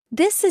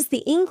This is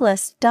the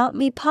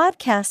English.me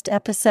podcast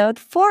episode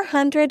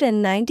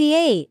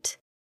 498.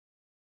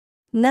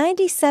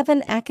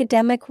 97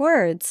 academic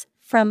words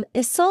from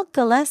Iseult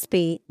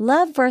Gillespie,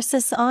 Love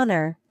vs.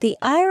 Honor, The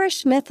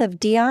Irish Myth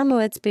of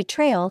Diarmuid's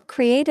Betrayal,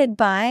 created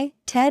by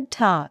TED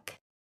Talk.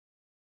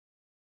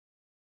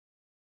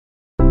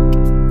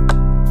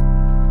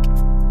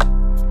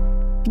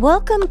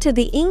 Welcome to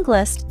the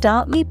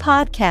English.me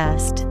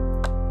podcast.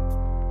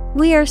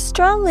 We are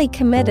strongly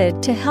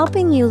committed to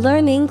helping you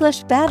learn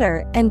English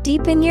better and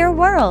deepen your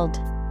world.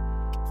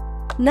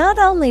 Not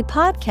only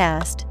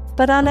podcast,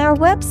 but on our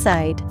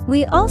website,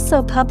 we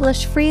also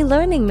publish free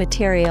learning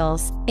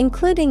materials,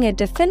 including a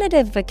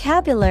definitive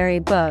vocabulary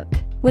book,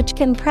 which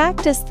can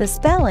practice the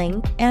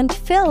spelling and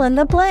fill in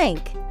the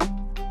blank.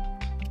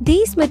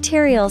 These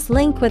materials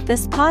link with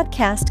this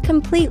podcast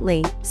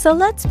completely, so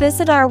let's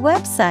visit our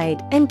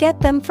website and get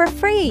them for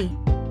free.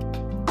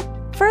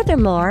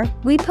 Furthermore,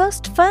 we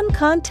post fun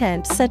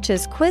content such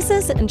as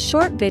quizzes and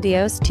short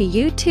videos to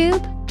YouTube,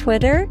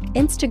 Twitter,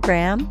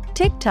 Instagram,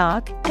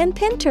 TikTok, and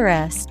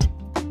Pinterest.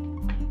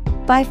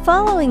 By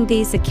following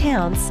these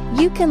accounts,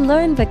 you can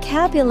learn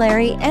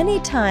vocabulary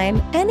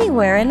anytime,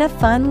 anywhere in a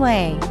fun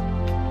way.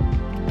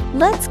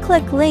 Let's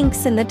click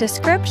links in the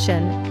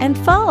description and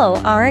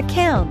follow our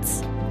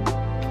accounts.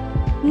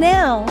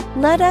 Now,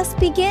 let us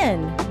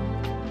begin.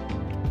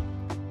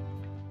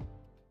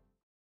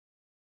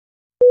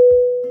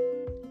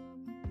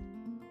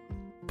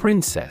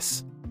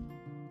 Princess.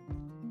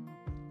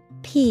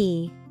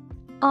 P-R-I-N-C-E-S-S.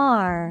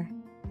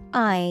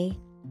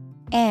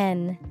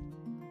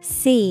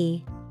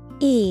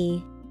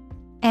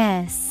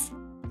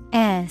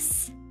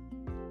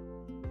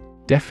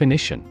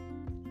 Definition: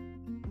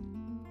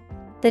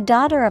 the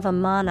daughter of a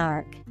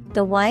monarch,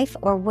 the wife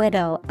or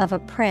widow of a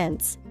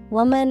prince,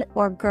 woman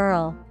or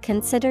girl,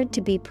 considered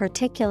to be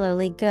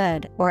particularly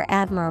good or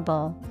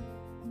admirable.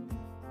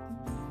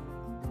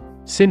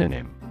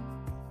 Synonym: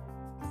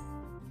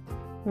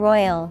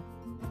 royal,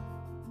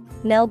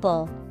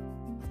 noble,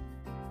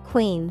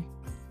 queen.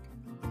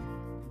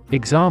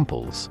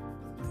 Examples: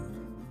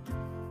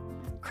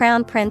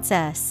 crown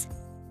princess,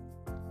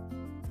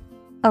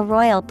 a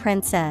royal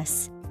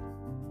princess.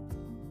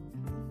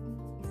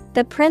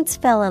 The prince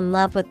fell in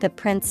love with the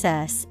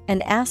princess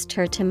and asked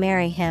her to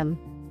marry him.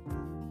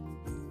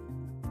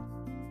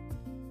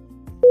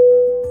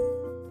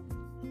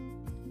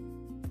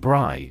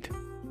 Bride.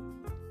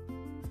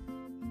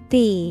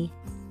 B-R-I-D-E.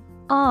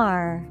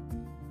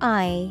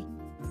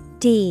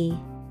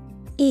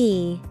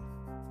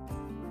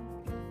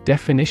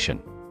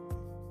 Definition: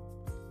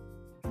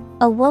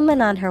 a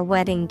woman on her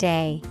wedding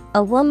day,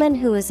 a woman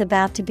who is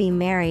about to be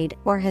married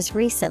or has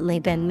recently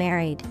been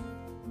married.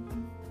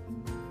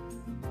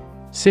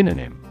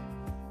 Synonym: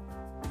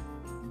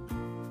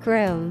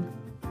 groom,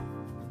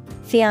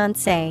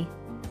 fiancé,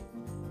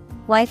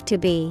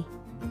 wife-to-be.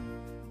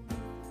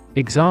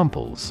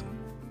 Examples: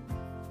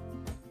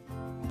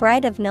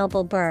 bride of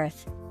noble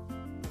birth,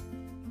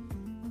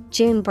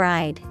 June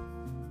bride.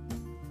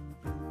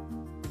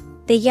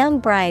 The young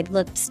bride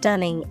looked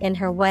stunning in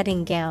her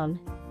wedding gown.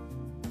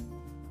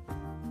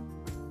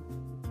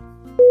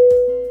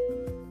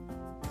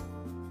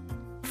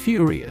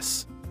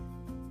 Furious.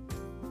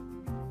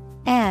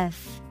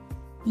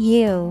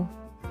 F-U-R-I-O-U-S.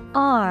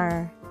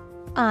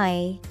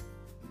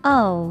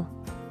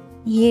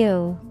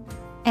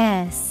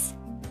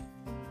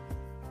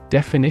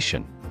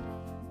 Definition: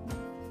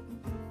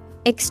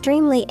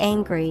 extremely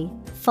angry,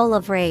 full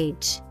of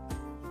rage.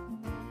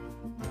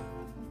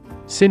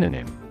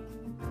 Synonym: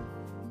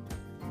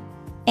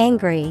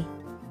 angry,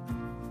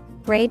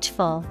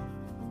 rageful,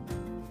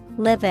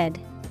 livid.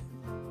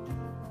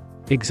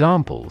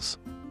 Examples: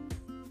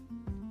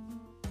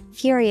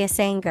 furious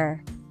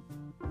anger,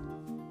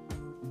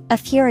 a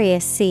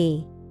furious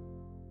sea.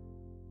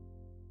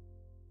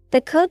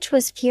 The coach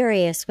was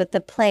furious with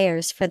the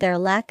players for their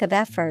lack of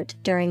effort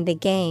during the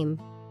game.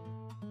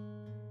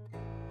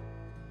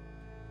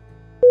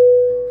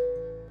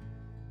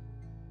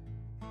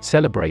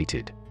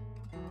 Celebrated.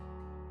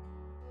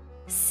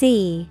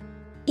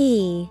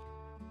 C-E-L-E-B-R-A-T-E-D.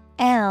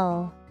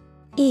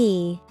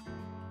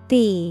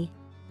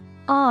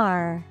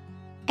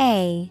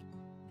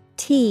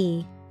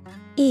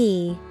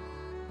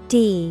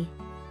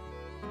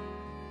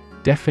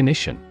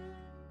 Definition: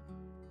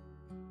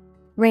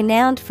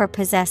 renowned for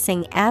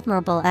possessing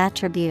admirable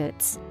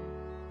attributes.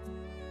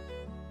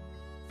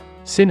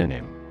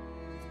 Synonym: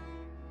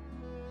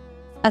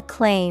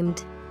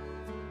 acclaimed,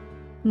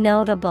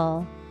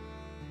 notable,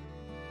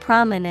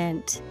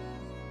 prominent.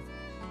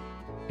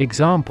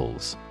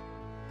 Examples: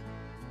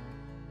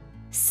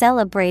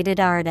 celebrated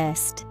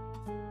artist,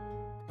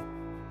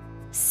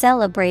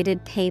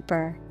 celebrated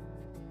paper.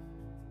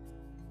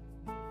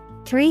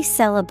 3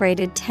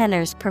 celebrated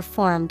tenors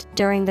performed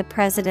during the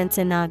president's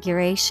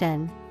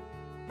inauguration.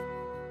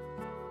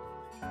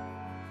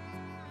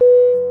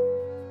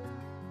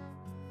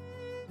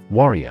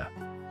 Warrior.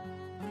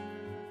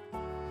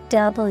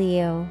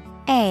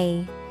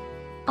 W-A-R-R-I-O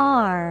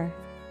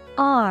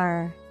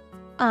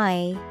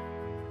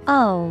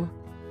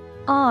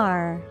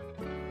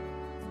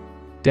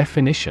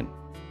Definition: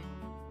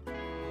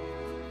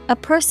 A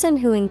person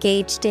who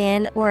engaged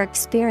in or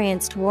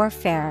experienced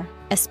warfare,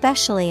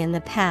 especially in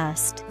the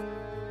past.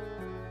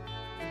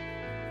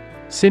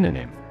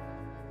 Synonym: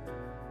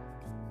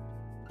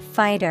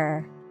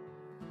 Fighter,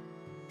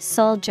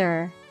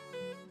 soldier,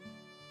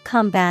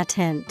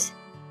 combatant.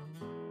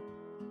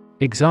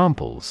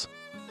 Examples: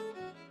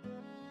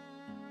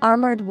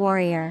 Armored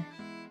warrior,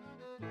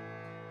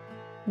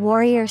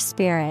 warrior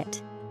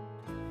spirit.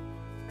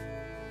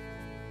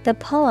 The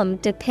poem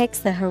depicts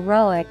the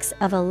heroics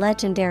of a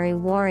legendary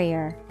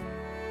warrior.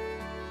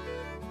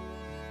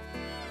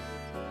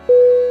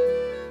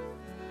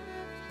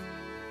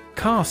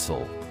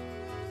 Castle.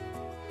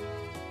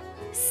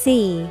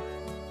 C-A-S-T-L-E.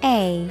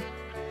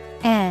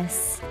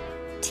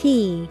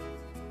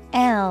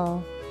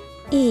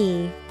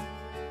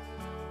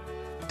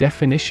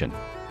 Definition: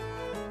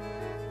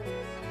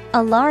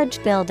 A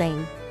large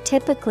building,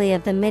 typically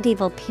of the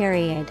medieval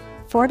period,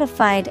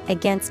 fortified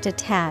against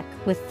attack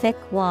with thick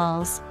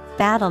walls,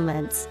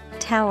 battlements,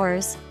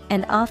 towers,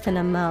 and often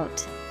a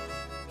moat.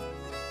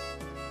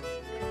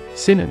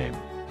 Synonym: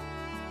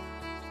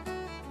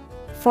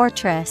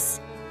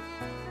 Fortress,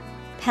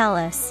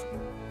 palace,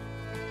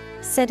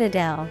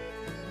 citadel.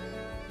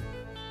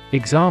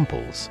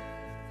 Examples: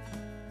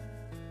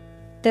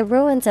 The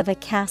ruins of a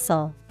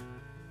castle.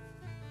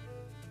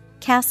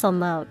 Castle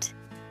moat.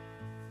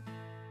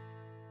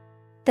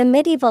 The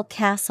medieval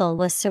castle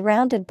was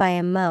surrounded by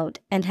a moat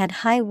and had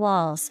high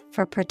walls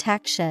for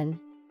protection.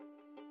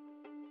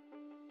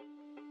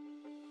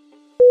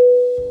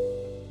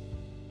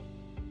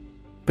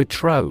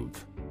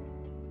 Betroth.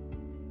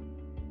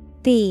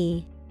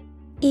 B-E-T-R-O-T-H.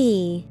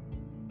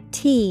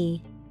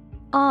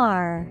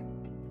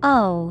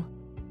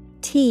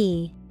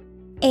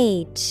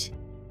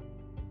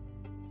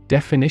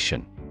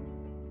 Definition: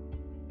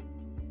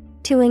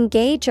 To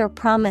engage or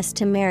promise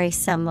to marry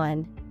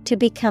someone, to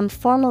become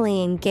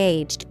formally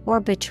engaged or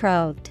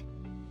betrothed.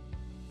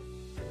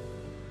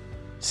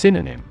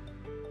 Synonym: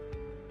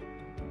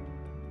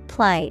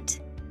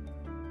 Plight,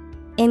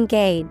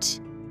 engage,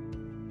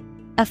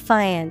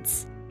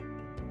 affiance.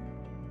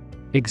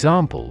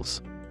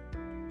 Examples: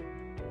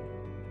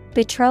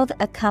 Betroth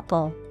a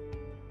couple.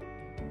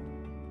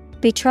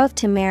 Betrothed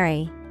to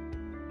marry.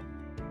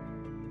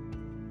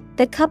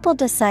 The couple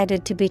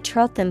decided to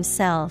betroth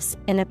themselves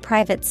in a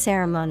private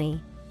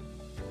ceremony.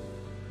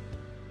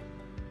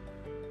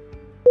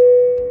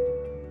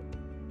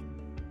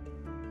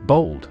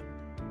 Bold.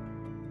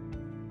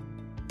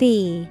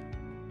 B-O-L-D.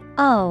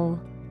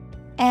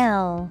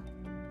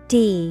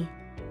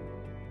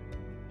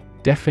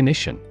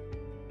 Definition: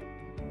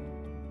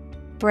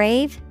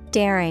 Brave,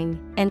 daring,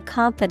 and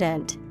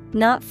confident,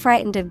 not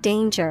frightened of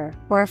danger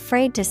or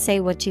afraid to say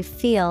what you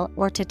feel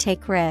or to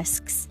take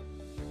risks.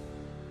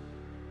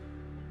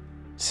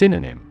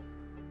 Synonym: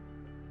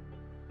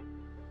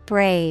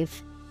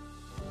 Brave,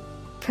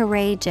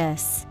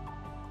 courageous,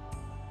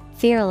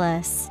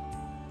 fearless.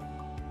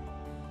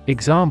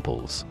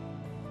 Examples: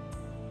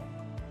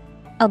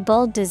 A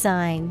bold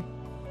design.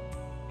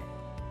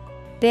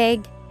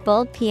 Big,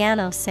 bold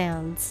piano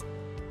sounds.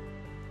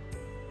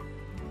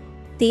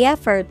 The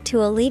effort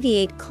to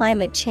alleviate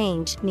climate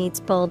change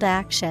needs bold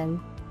action.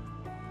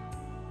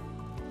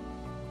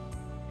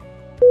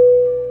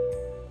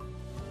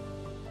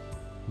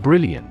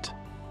 Brilliant.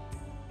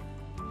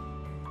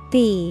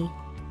 B-R-I-L-L-I-A-N-T.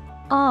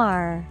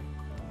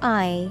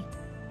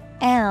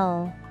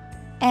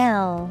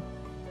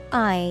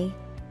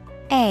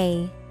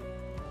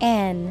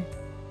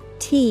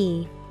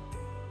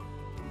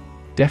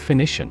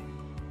 Definition: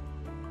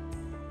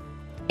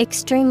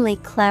 Extremely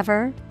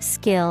clever,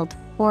 skilled,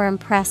 or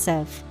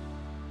impressive.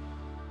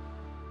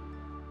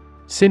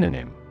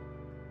 Synonym: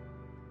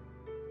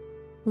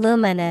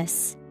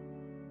 Luminous,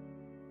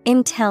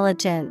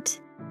 intelligent,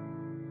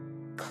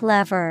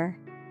 clever.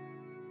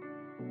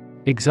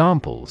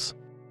 Examples: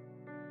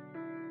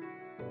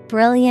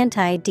 Brilliant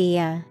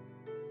idea.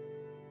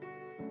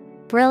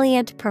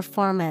 Brilliant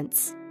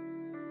performance.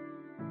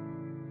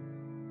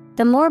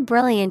 The more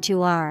brilliant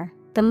you are,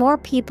 the more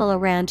people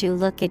around you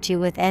look at you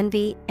with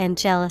envy and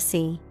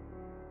jealousy.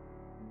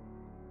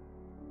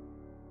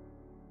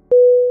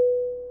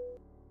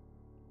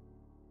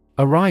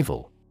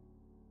 Arrival.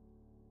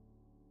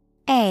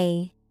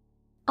 A-R-R-I-V-A-L.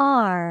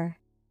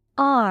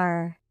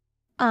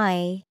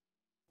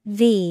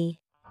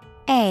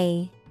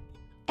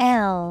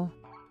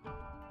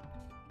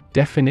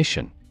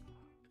 Definition: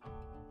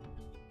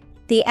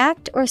 The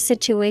act or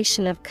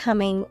situation of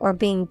coming or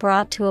being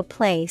brought to a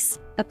place,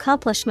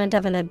 accomplishment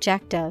of an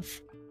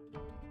objective.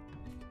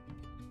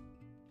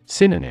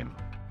 Synonym: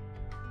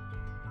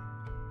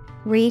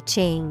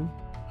 Reaching,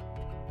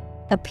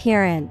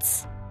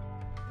 appearance,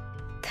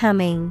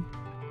 coming.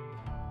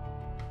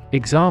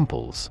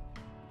 Examples: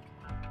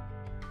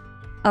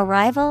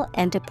 Arrival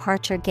and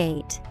departure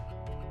gate.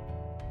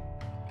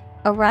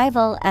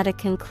 Arrival at a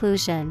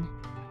conclusion.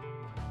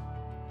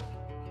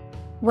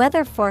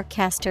 Weather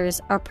forecasters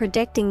are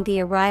predicting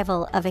the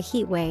arrival of a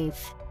heat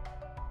wave.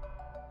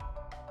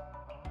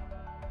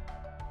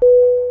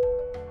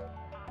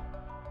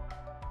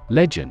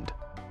 Legend.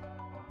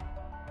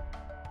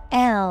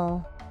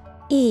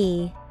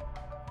 Legend.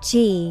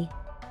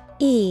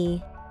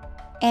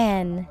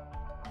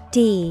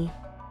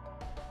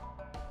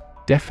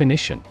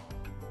 Definition.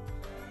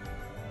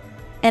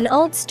 An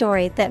old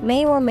story that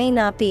may or may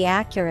not be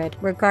accurate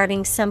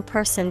regarding some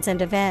persons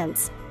and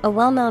events, a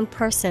well-known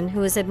person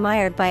who is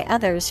admired by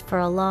others for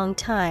a long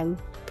time,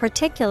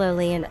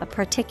 particularly in a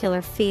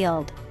particular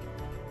field.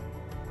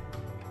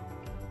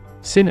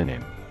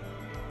 Synonym.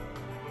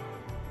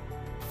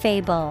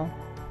 Fable,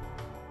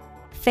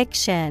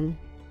 fiction,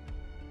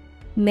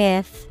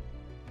 myth.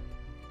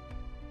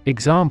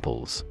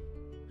 Examples.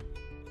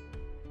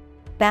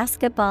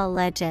 Basketball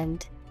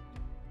legend.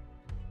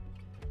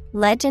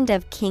 Legend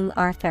of King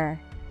Arthur.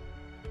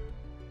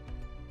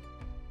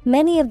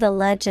 Many of the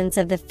legends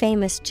of the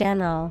famous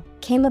general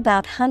came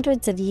about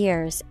hundreds of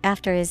years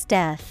after his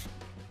death.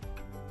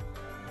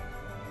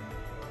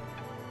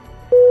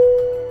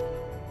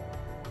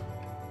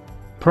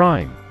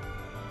 Prime.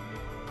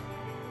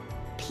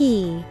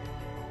 Prime.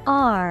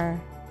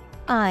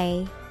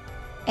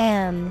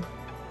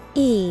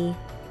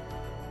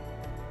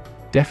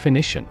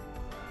 Definition.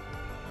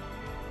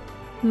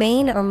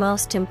 Main or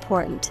most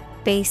important,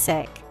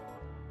 basic.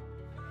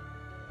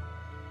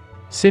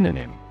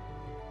 Synonym.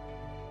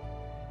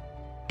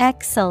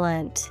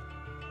 Excellent,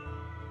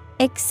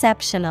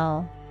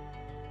 exceptional,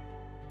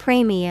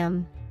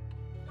 premium.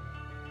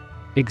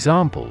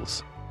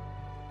 Examples.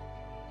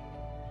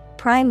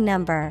 Prime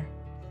number.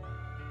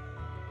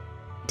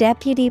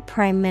 Deputy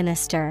Prime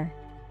Minister.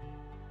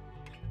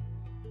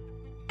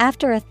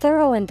 After a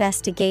thorough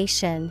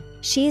investigation,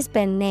 she's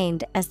been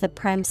named as the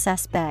prime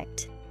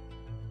suspect.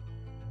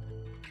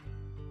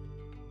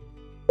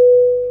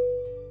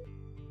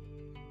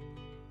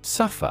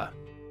 Suffer.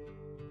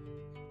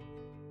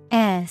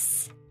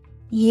 S-U-F-F-E-R.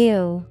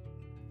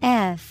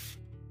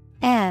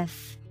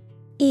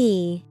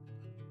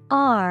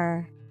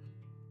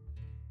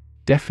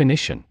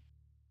 Definition.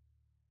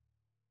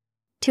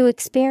 To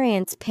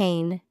experience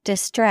pain,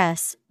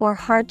 distress, or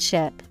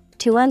hardship,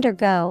 to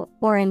undergo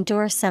or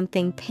endure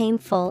something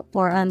painful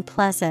or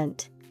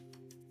unpleasant.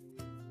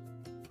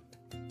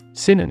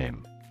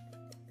 Synonym.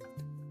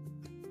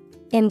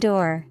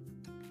 Endure,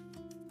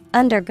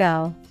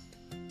 undergo,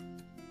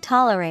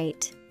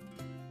 tolerate.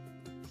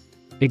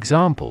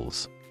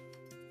 Examples.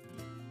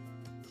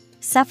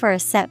 Suffer a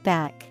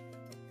setback.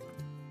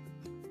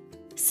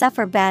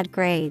 Suffer bad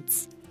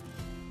grades.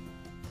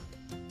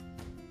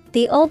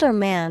 The older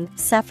man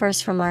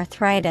suffers from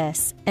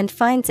arthritis and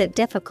finds it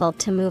difficult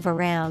to move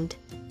around.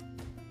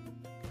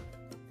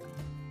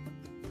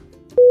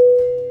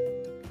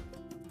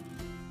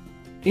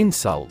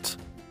 Insult.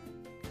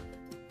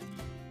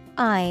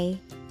 I-N-S-U-L-T.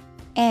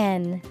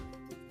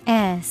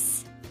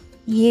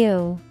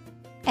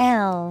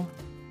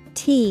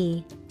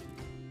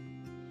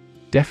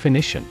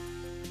 Definition.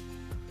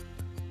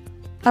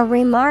 A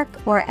remark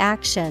or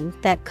action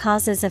that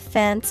causes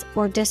offense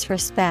or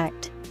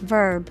disrespect.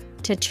 Verb,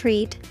 to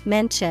treat,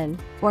 mention,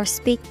 or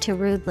speak to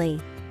rudely.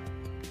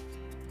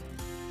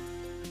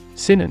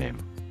 Synonym.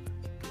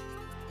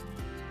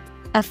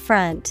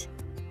 Affront,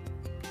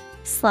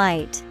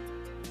 slight,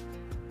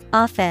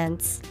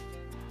 offense.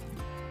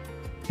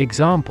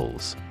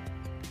 Examples.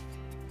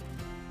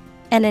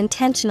 An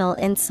intentional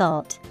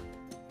insult.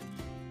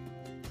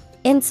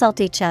 Insult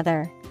each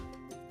other.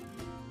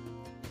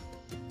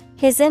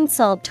 His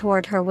insult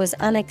toward her was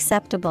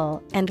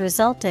unacceptable and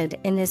resulted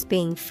in his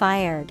being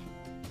fired.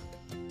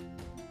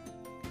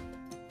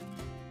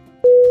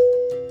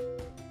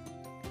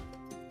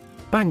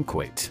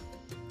 Banquet.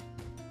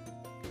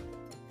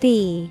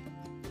 B-A-N-Q-U-E-T.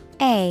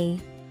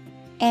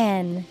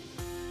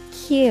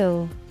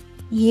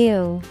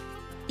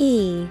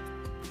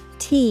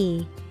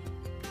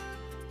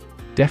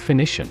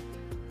 Definition.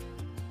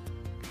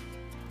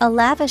 A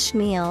lavish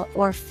meal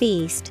or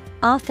feast,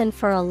 often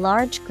for a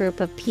large group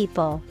of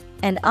people,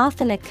 and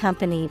often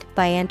accompanied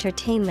by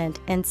entertainment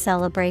and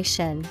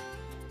celebration.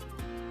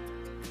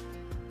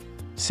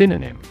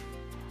 Synonym.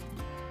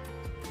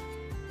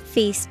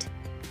 Feast,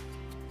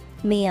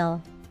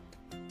 meal,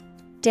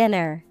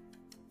 dinner.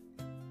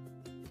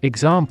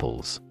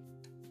 Examples.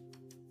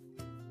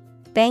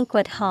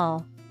 Banquet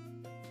hall.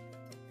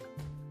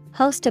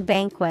 Host a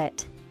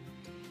banquet.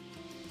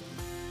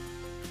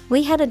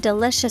 We had a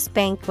delicious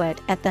banquet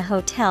at the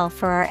hotel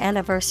for our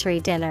anniversary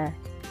dinner.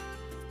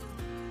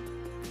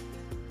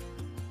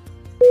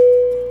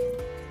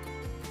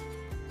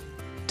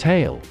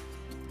 Tale.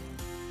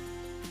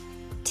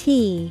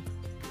 T-A-L-E.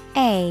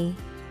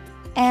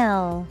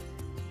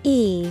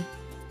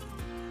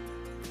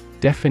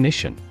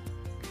 Definition.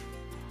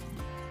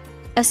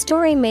 A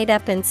story made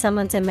up in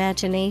someone's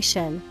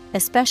imagination,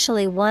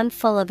 especially one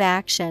full of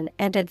action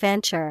and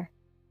adventure.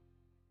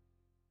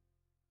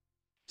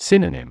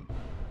 Synonym.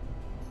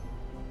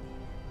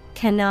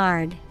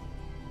 Canard,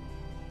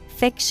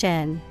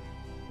 fiction,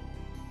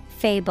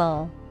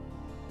 fable.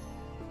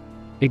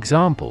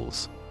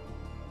 Examples.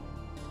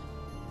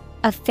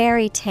 A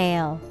fairy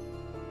tale.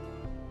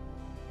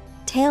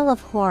 Tale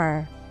of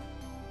horror.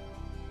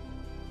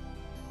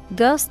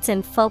 Ghosts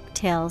in folk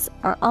tales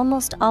are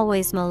almost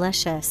always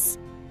malicious.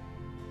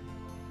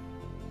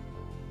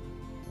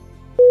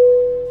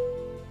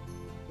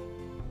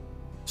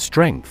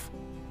 Strength.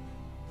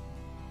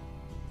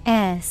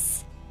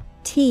 S-T-R-E-N-G-T-H.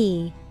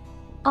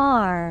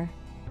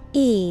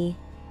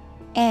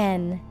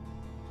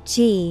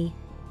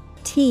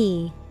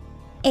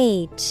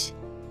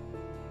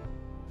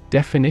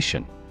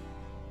 Definition.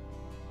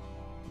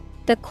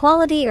 The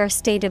quality or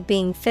state of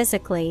being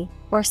physically,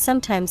 or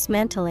sometimes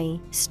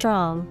mentally,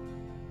 strong.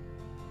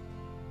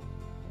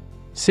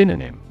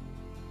 Synonym.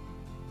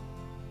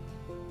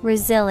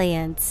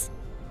 Resilience,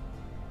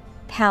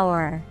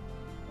 power,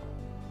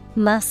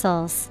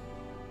 muscles.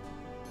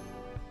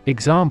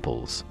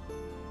 Examples.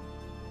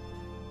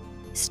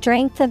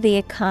 Strength of the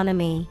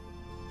economy.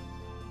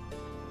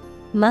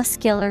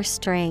 Muscular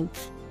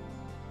strength.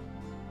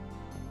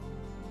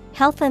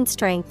 Health and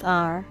strength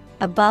are,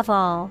 above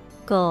all,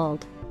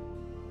 gold.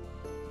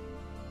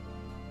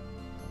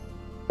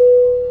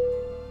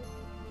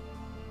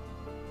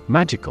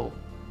 Magical.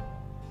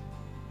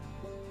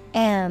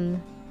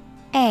 M-A-G-I-C-A-L.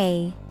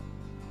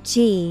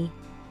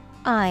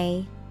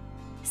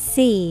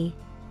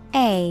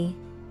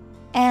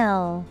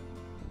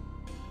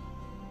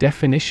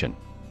 Definition.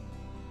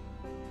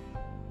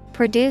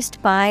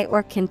 Produced by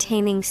or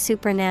containing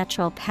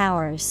supernatural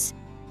powers.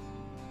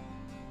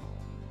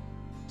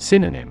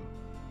 Synonym.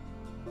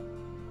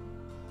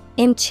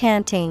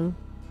 Enchanting,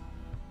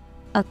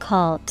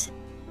 occult,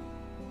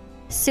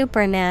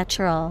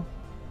 supernatural.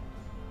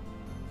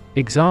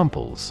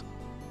 Examples.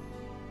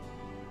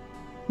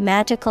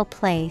 Magical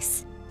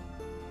place.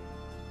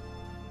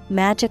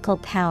 Magical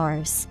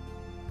powers.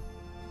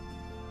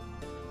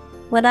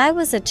 When I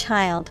was a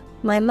child,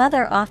 my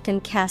mother often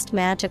cast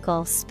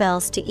magical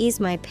spells to ease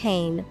my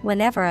pain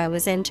whenever I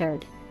was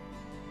injured.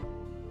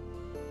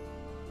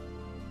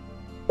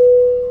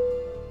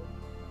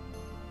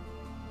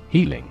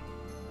 Healing.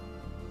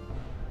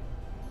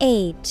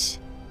 H-E-A-L-I-N-G.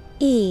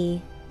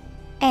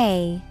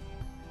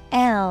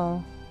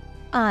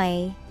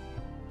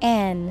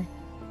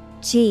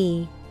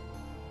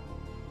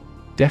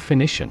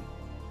 Definition.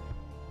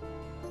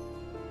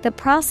 The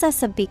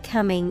process of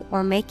becoming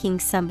or making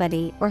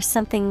somebody or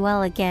something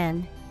well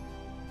again.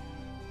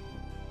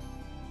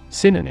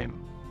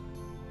 Synonym.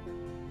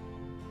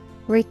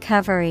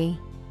 Recovery,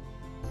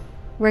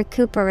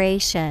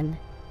 recuperation,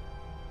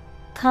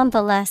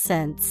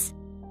 convalescence.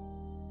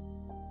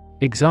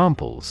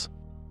 Examples.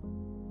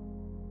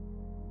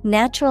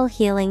 Natural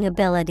healing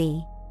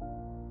ability.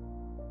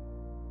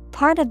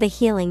 Part of the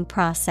healing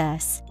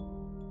process.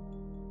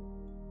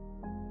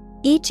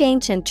 Each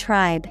ancient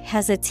tribe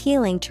has its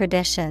healing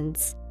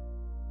traditions.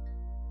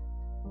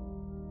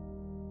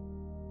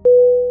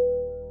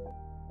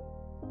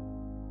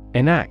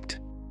 Enact.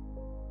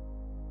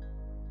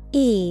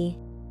 E-N-A-C-T.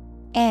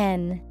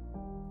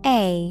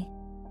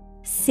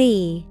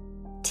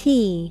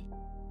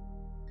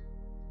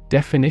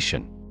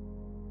 Definition.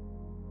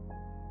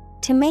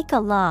 To make a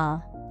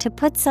law, to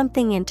put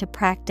something into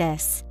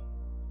practice.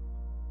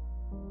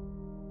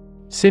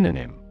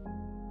 Synonym.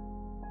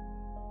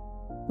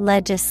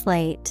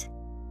 Legislate,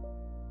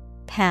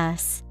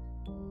 pass,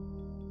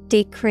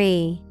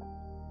 decree.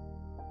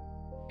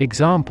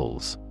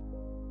 Examples.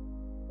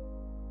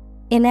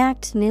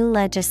 Enact new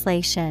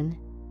legislation.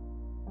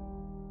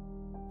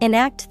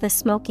 Enact the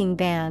smoking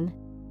ban.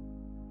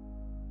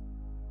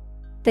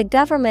 The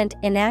government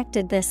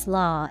enacted this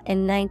law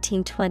in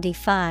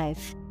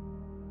 1925.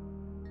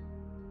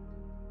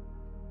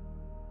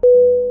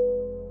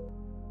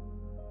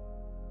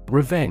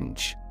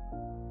 Revenge.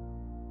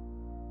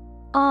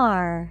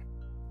 R-E-V-E-N-G-E.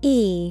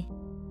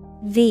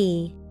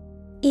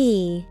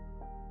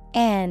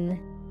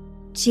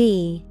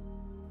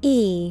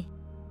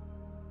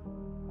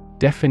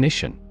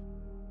 Definition.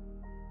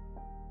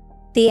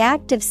 The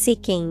act of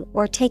seeking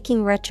or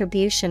taking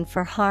retribution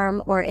for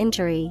harm or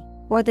injury,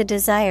 or the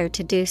desire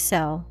to do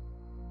so.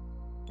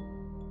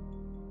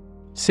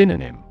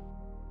 Synonym.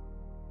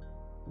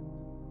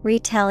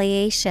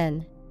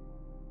 Retaliation,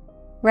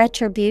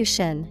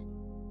 retribution,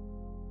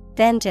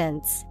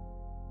 vengeance.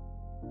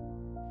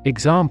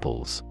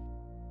 Examples.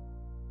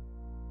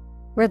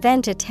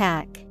 Revenge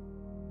attack.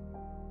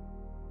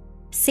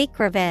 Seek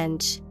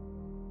revenge.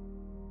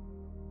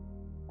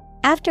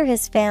 After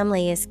his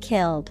family is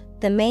killed,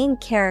 the main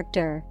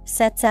character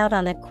sets out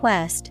on a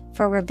quest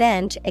for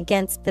revenge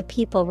against the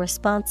people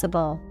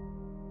responsible.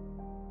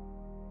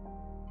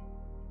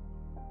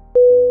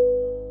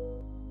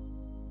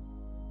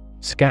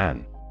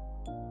 Scan.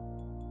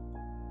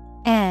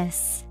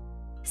 S-C-A-N.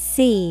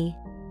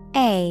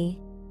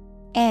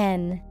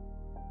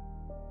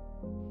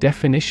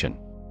 Definition.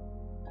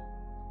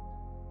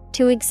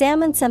 To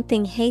examine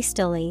something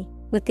hastily,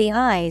 with the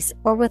eyes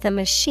or with a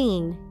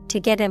machine, to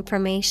get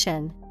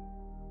information.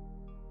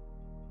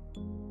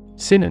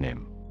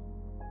 Synonym.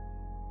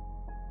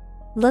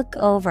 Look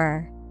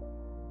over,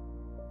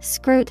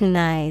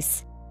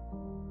 scrutinize,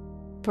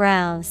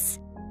 browse.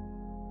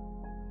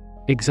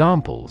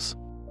 Examples.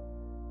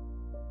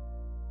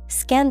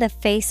 Scan the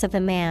face of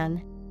a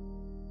man.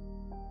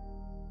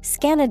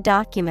 Scan a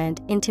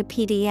document into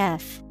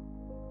PDF.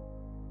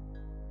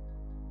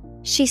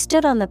 She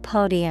stood on the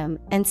podium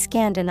and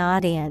scanned an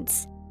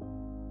audience.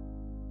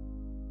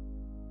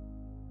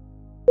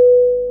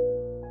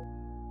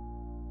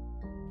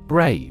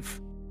 Brave.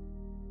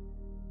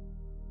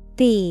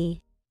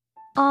 B-R-A-V-E.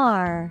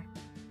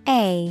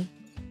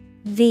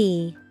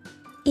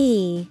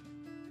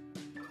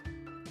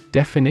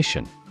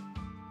 Definition: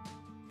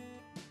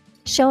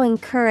 showing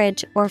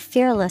courage or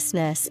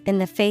fearlessness in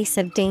the face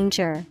of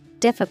danger,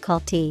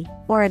 difficulty,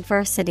 or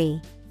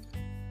adversity.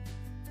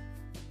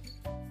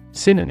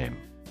 Synonym: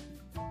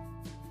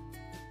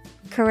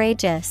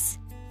 courageous,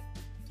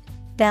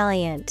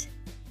 valiant,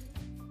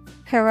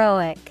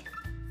 heroic.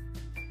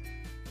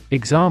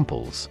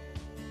 Examples: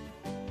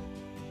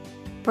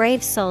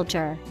 brave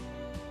soldier,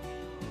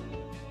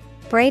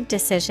 brave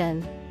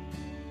decision.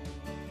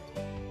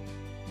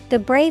 The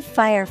brave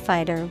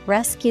firefighter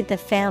rescued the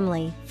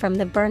family from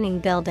the burning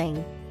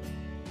building.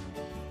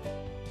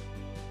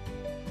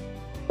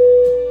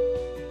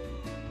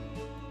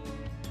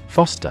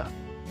 Foster.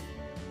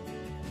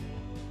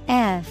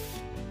 F-O-S-T-E-R.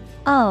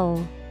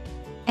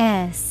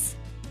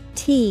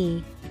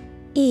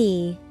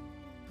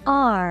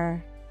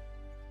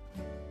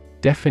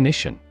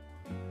 Definition: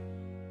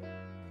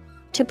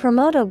 to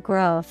promote a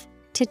growth,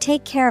 to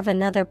take care of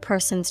another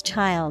person's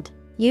child,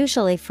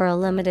 usually for a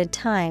limited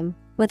time,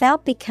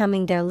 without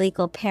becoming their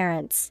legal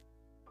parents.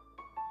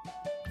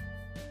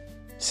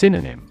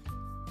 Synonym: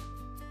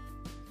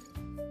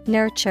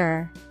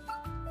 nurture,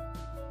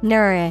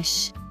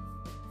 nourish,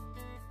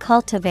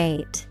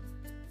 cultivate.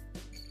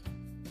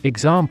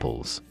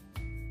 Examples: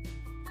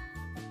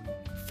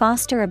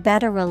 foster a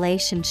better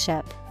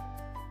relationship,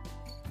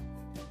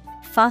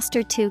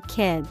 foster 2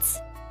 kids.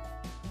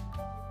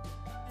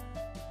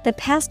 The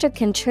pastor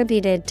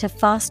contributed to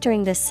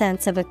fostering the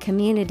sense of a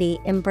community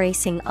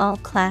embracing all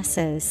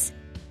classes.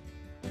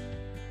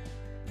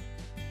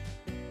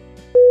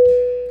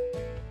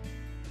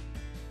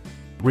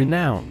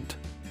 Renowned.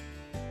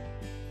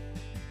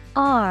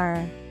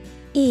 R-E-N-O-W-N-E-D.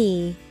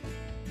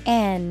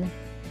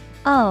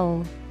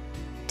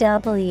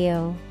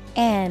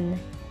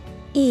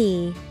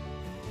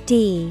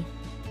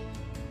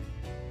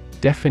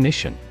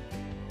 Definition: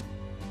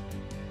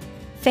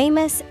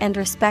 famous and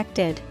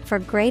respected for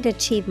great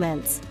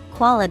achievements,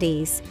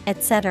 qualities,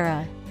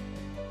 etc.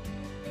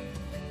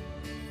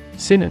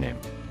 Synonym: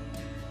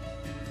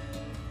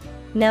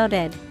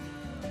 noted,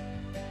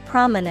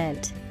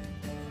 prominent,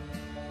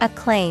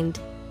 acclaimed.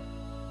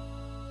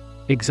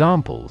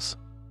 Examples: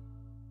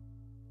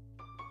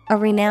 a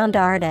renowned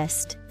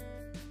artist,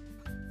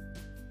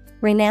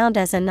 renowned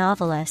as a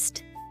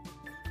novelist.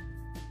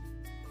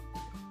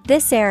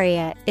 This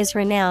area is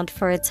renowned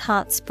for its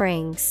hot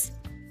springs.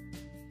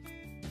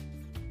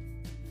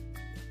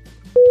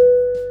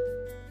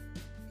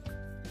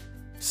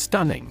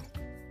 Stunning.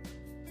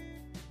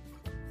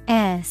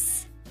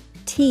 S-T-U-N-N-I-N-G.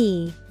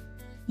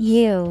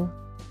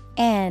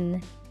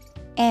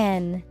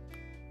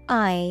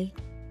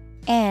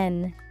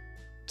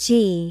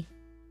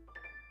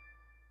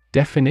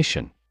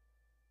 Definition: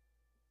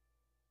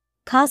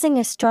 causing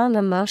a strong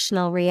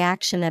emotional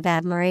reaction of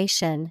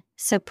admiration,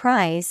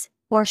 surprise,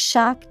 or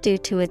shock due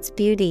to its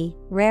beauty,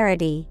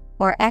 rarity,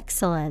 or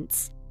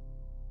excellence.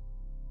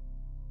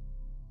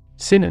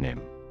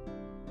 Synonym: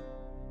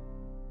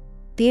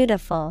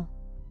 beautiful,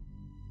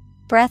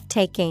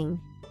 breathtaking,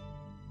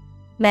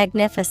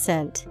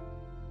 magnificent.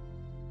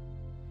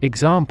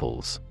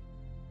 Examples: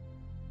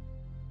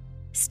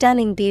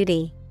 stunning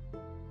beauty,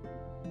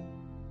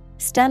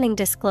 stunning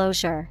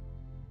disclosure.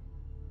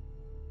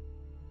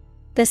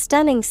 The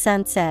stunning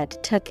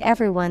sunset took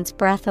everyone's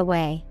breath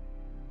away.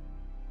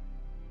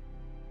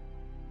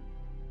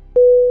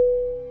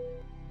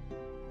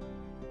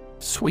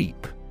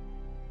 Sweep.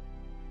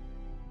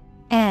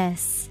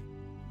 S-W-E-E-P.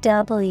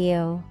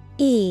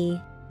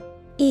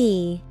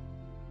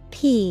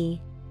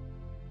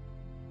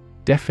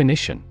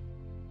 Definition: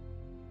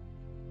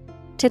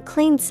 to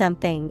clean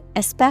something,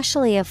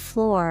 especially a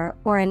floor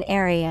or an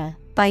area,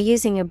 by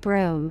using a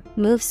broom,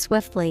 move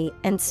swiftly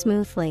and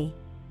smoothly.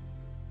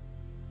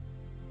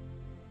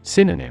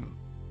 Synonym: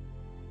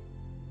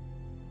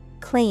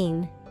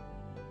 clean,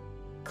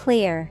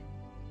 clear,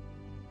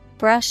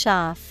 brush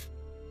off.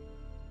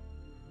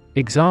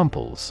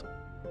 Examples: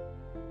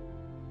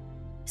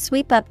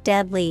 sweep up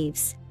dead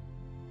leaves,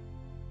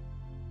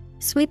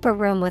 sweep a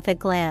room with a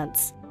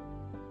glance.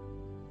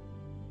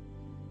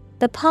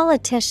 The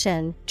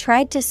politician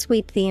tried to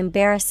sweep the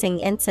embarrassing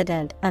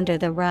incident under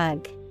the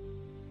rug.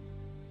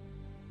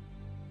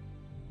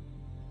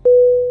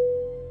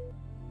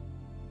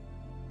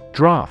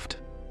 Draft.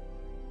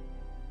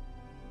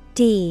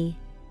 D-R-A-F-T.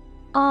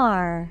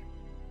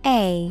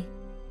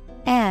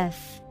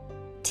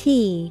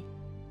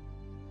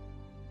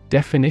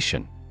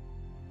 Definition: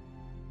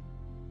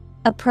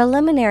 a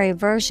preliminary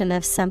version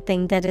of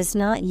something that is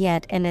not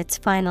yet in its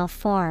final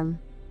form.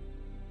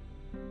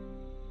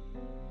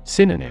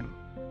 Synonym: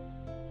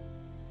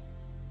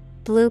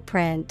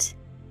 blueprint,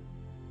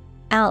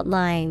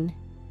 outline,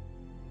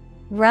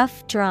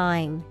 rough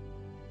drawing.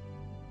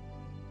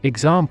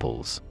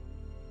 Examples: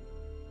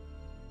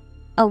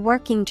 a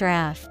working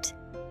draft.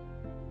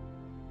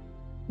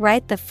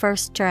 Write the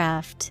first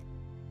draft.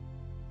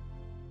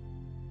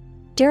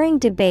 During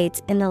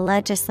debates in the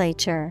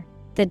legislature,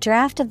 the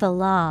draft of the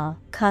law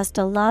caused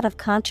a lot of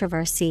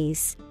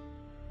controversies.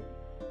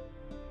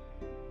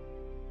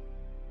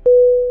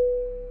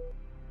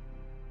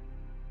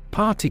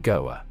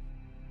 Partygoer.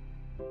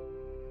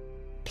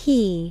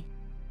 Partygoer.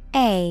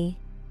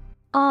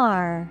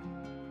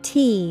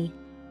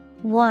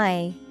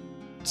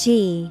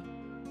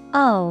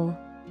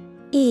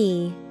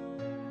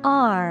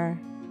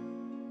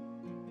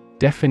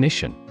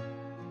 Definition: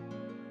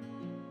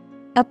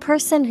 a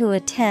person who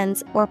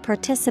attends or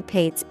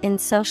participates in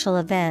social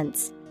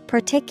events,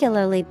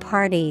 particularly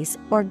parties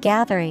or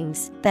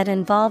gatherings that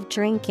involve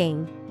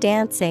drinking,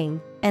 dancing,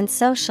 and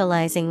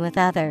socializing with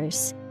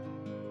others.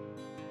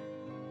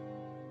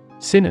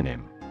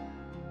 Synonym: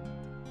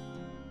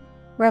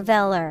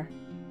 Reveller,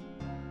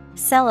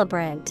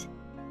 celebrant,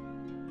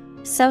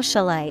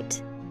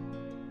 socialite.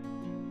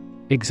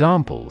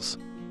 Examples: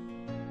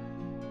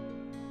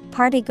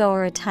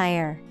 partygoer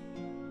attire,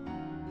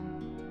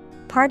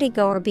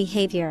 partygoer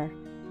behavior.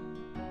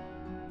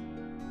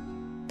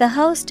 The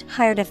host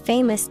hired a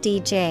famous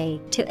DJ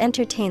to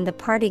entertain the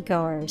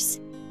partygoers.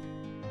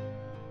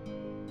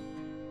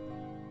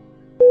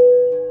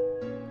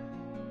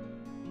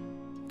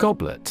 Goblet.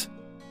 Goblet.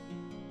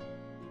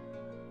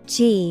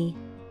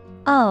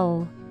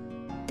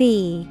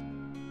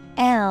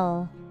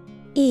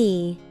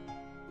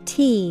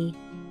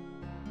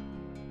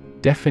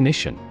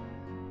 Definition: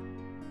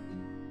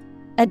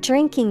 a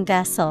drinking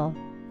vessel,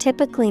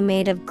 typically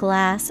made of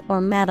glass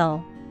or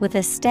metal, with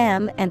a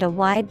stem and a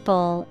wide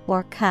bowl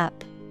or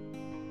cup.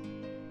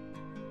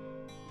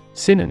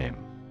 Synonym: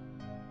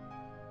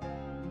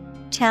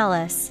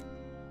 chalice,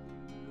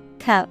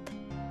 cup,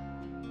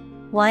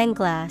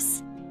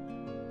 wineglass.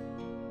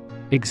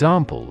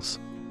 Examples: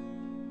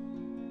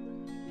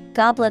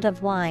 goblet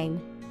of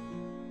wine,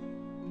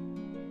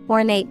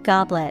 ornate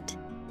goblet.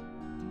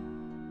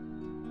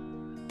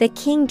 The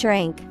king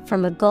drank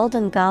from a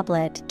golden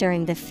goblet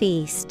during the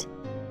feast.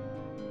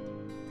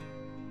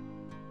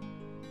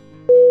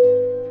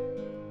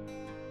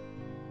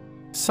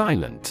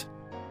 Silent.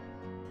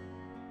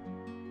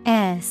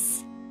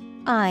 S-I-L-E-N-T.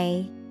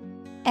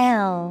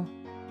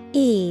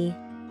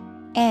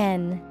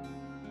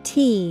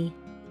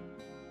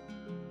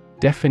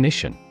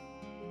 Definition: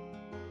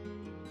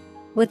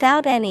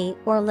 without any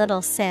or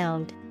little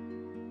sound.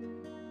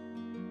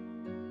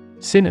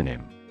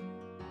 Synonym: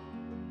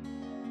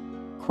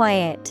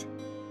 quiet,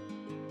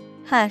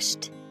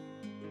 hushed,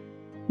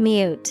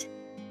 mute.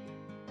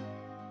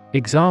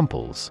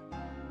 Examples: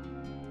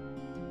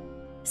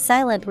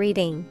 silent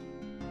reading,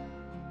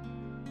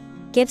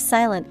 give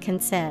silent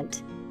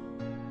consent.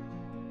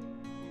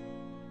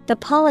 The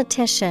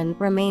politician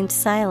remained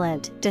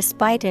silent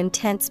despite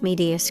intense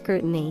media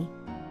scrutiny.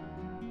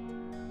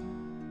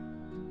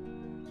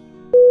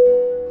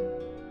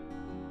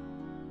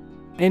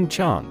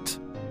 Enchant.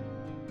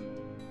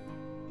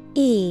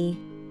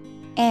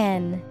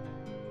 E-N-C-H-A-N-T.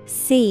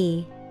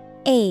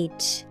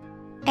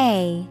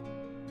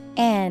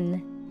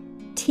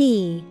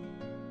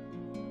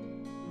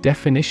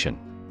 Definition: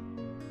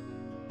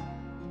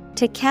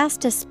 to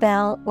cast a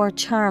spell or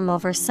charm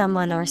over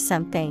someone or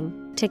something,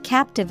 to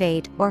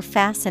captivate or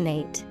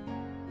fascinate.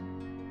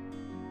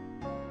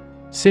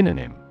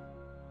 Synonym: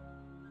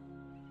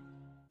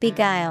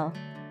 beguile,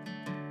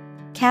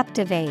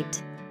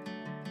 captivate,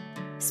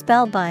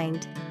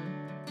 spellbind.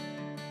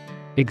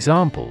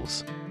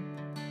 Examples: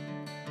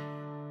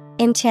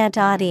 enchant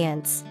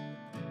audience,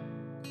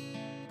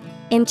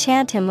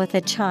 enchant him with a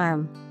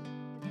charm.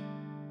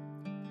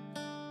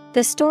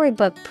 The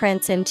storybook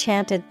prince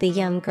enchanted the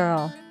young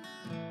girl.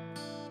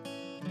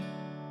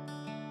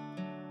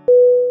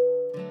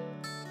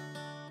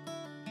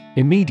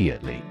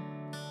 Immediately.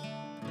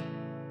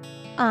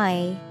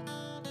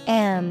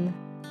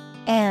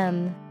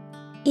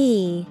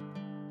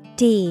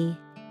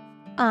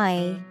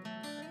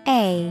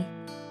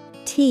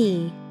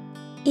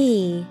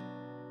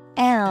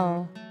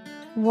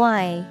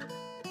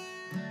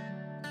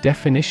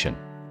 Definition: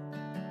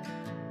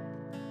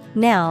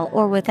 now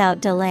or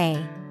without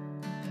delay.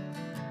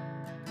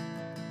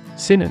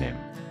 Synonym: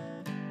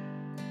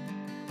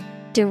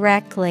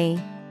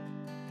 directly,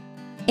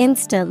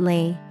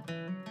 instantly,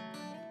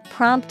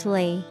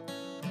 promptly.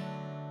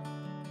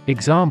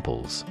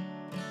 Examples: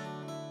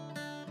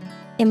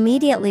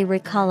 immediately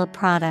recall a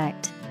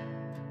product,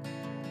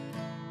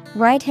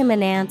 write him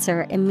an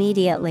answer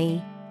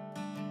immediately.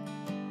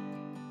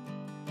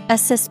 A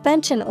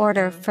suspension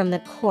order from the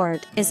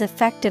court is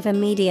effective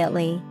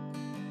immediately.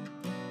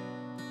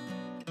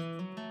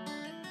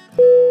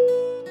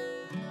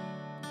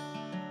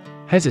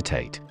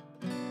 Hesitate.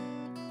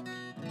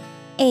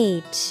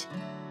 H-E-S-I-T-A-T-E.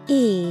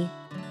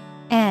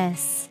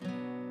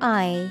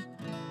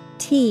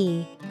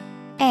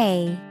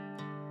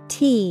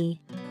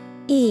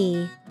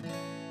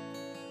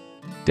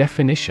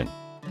 Definition: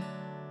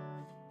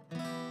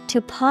 to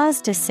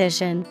pause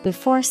decision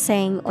before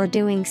saying or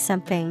doing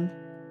something.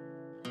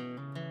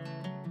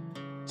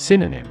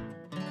 Synonym: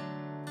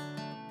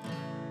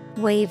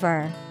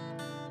 Waver,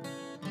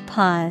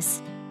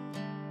 pause,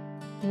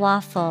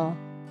 waffle.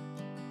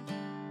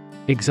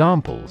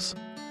 Examples: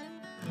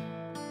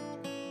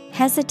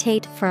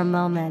 Hesitate for a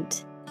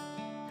moment.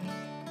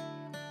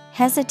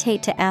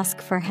 Hesitate to ask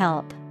for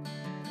help.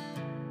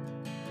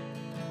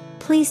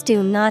 Please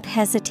do not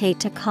hesitate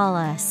to call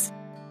us.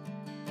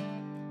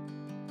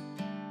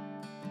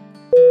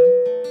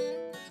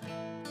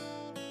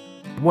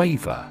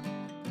 Waver.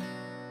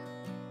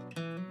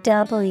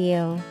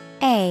 W-A-V-E-R.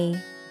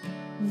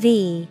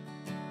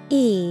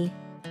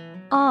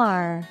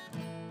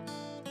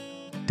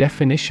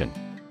 Definition: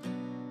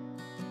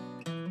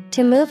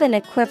 To move in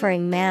a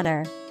quivering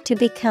manner, to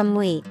become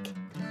weak.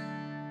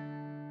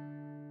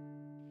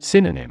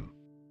 Synonym: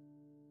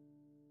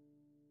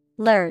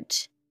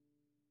 Lurch,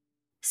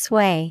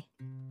 sway,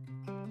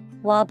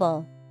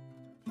 wobble.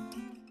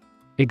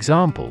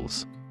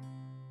 Examples: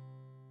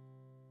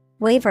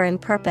 Waver in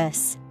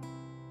purpose.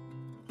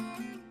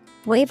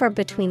 Waver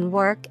between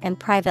work and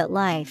private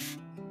life.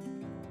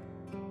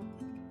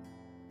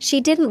 She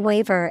didn't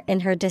waver in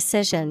her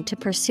decision to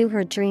pursue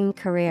her dream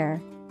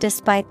career,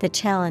 despite the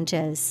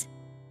challenges.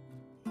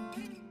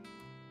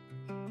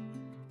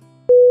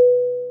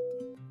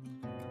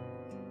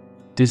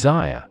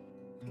 Desire.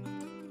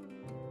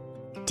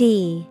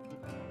 D-E-S-I-R-E.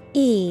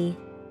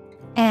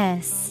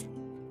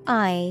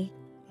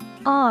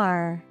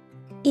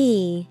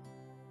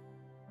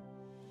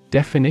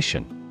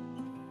 Definition: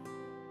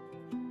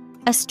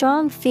 A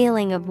strong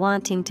feeling of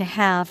wanting to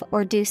have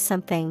or do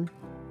something.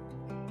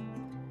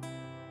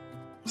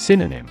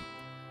 Synonym: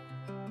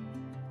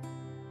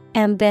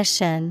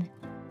 Ambition,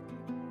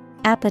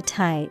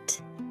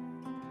 appetite,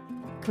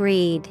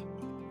 greed.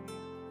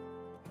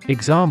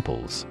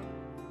 Examples: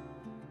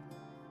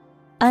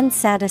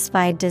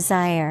 Unsatisfied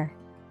desire,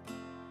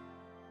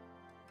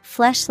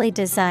 fleshly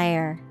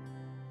desire.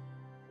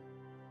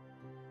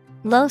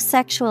 Low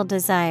sexual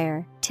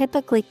desire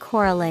typically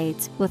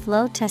correlates with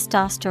low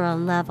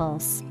testosterone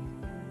levels.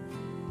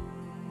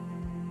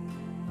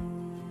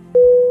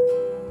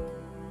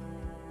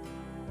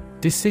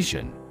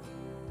 Decision.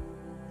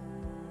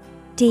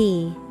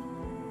 D-E-C-I-S-I-O-N.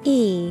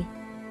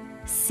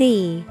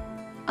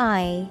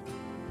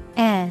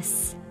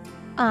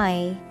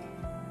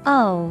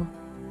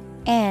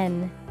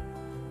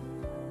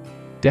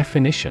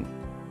 Definition: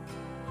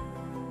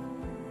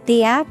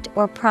 The act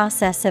or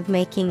process of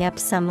making up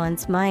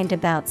someone's mind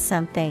about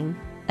something,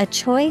 a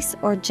choice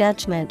or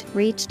judgment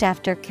reached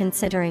after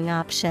considering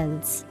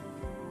options.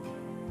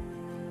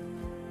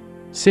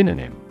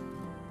 Synonym: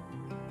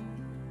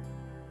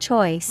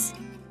 Choice,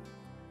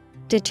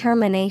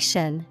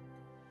 determination,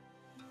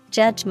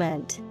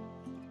 judgment.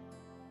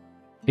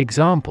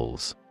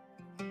 Examples: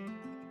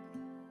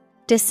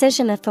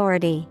 Decision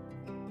authority.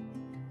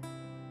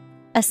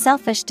 A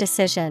selfish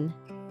decision.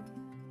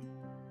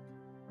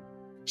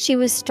 She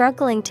was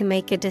struggling to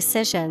make a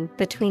decision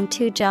between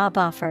two job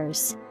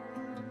offers.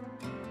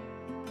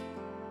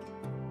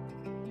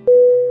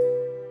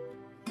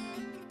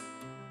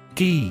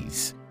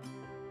 Geese.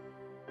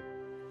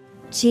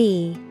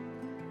 G-E-A-S.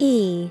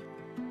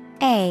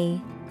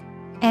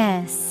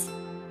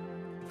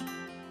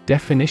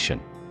 Definition: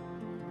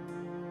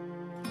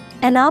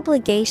 An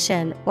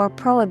obligation or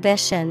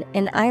prohibition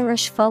in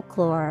Irish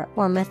folklore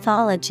or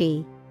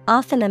mythology,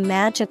 often a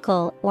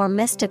magical or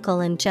mystical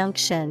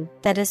injunction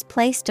that is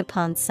placed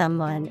upon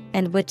someone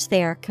and which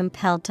they are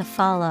compelled to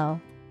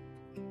follow.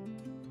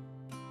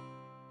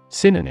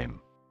 Synonym: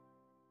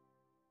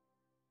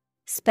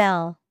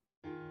 Spell,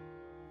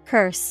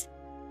 curse,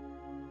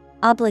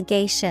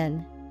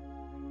 obligation.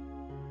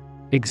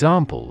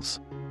 Examples: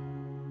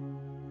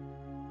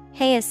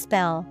 Hay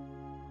spell,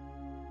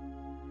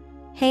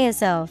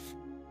 Hayes oath.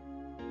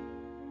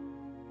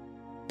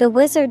 The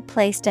wizard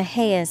placed a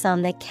Hayes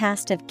on the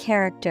cast of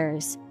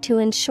characters to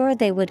ensure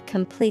they would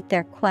complete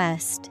their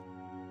quest.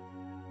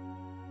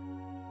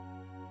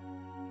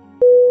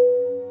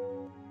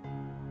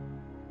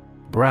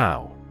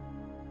 Brow.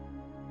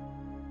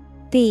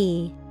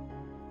 B-R-O-W.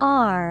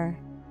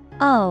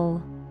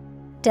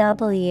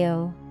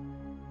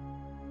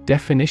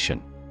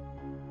 Definition: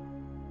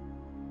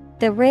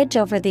 The ridge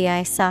over the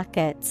eye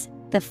sockets,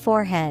 the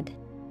forehead.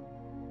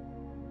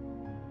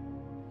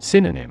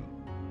 Synonym: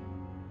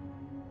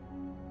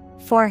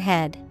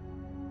 Forehead,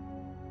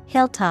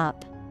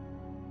 hilltop,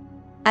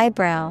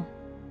 eyebrow.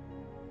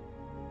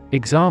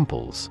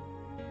 Examples: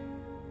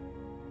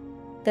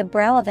 The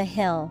brow of a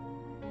hill.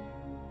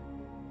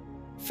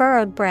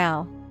 Furrowed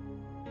brow.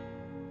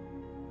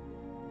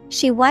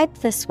 She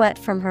wiped the sweat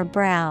from her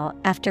brow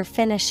after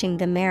finishing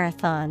the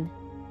marathon.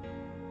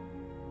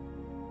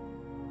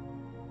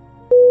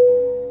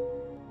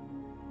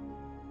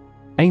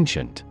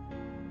 Ancient.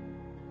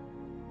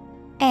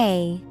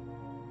 A-N-C-I-E-N-T.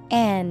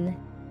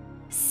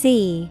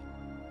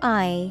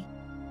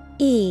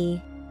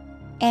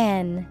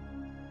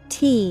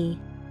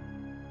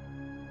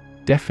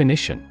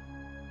 Definition: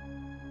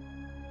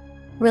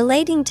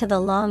 Relating to the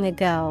long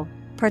ago,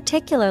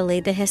 particularly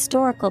the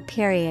historical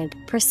period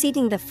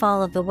preceding the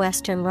fall of the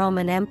Western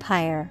Roman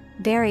Empire,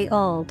 very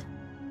old.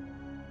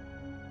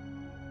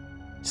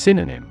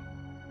 Synonym: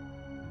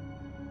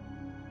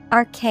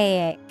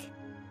 Archaic,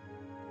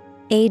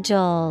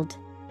 age-old,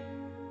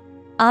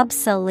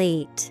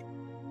 obsolete.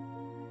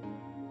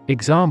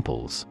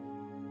 Examples: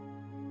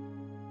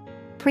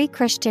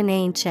 Pre-Christian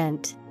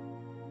ancient.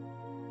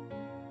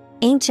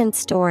 Ancient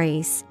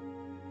stories.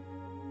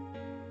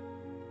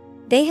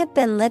 They have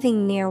been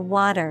living near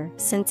water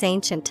since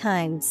ancient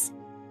times.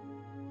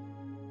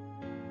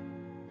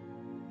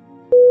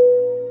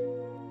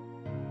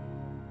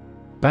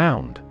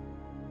 Bound.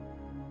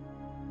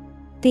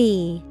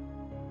 B-O-U-N-D.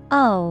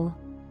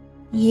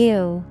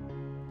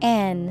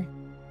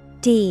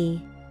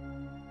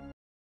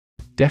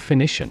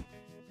 Definition: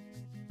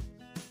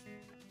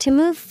 To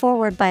move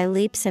forward by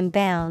leaps and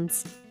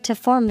bounds, to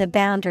form the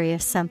boundary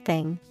of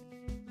something.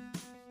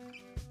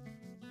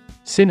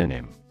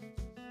 Synonym: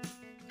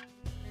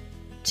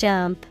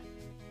 Jump,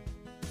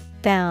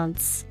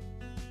 bounce,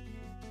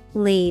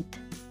 leap.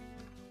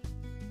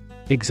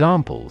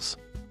 Examples: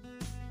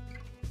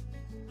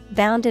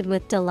 Bounded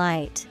with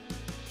delight.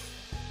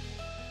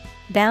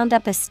 Bound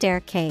up a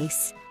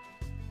staircase.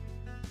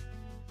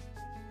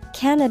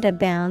 Canada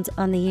bounds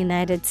on the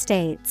United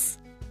States.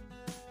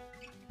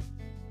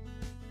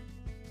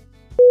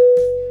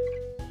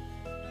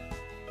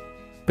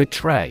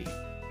 Betray.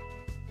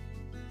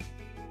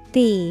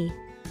 B-E-T-R-A-Y.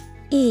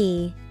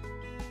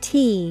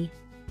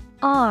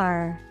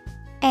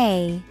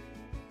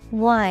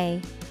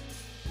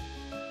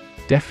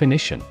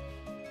 Definition: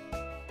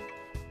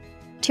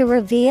 To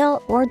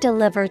reveal or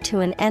deliver to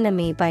an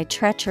enemy by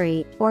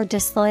treachery or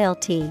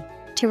disloyalty,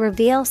 to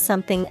reveal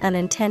something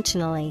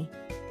unintentionally.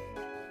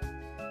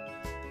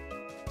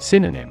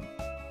 Synonym: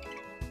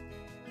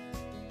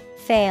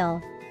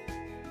 Fail,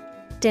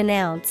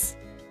 denounce,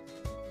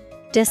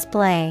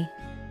 display.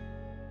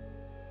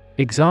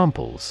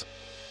 Examples: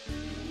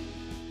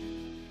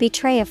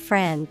 Betray a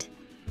friend.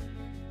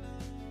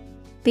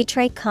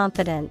 Betray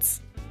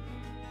confidence.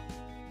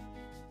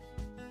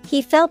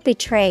 He felt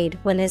betrayed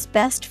when his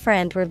best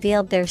friend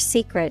revealed their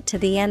secret to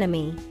the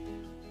enemy.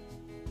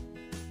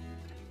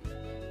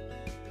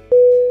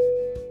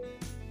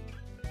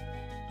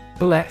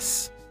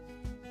 Bless.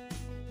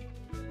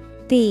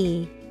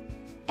 B-L-E-S-S.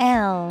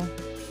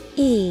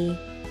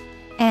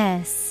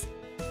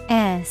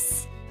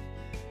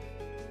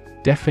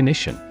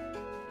 Definition: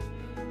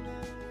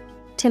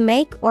 To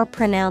make or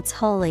pronounce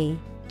holy,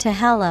 to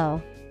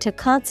hallow, to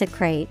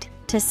consecrate,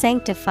 to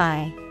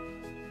sanctify.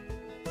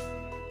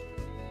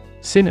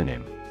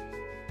 Synonym: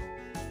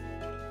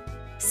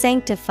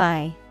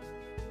 Sanctify,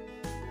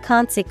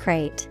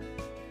 consecrate,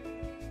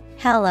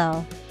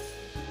 hallow.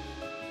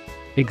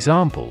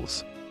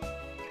 Examples: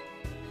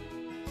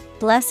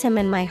 Bless him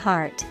in my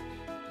heart.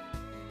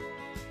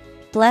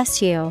 Bless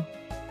you.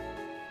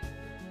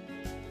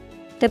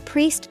 The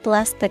priest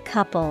blessed the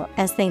couple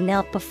as they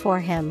knelt before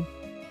him.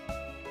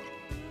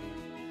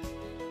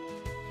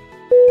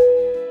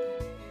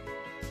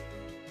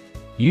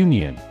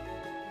 Union.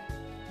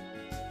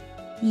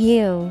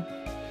 U-N-I-O-N.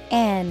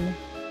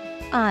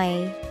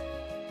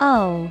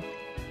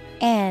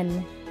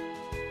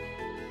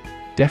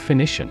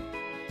 Definition: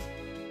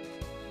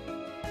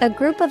 A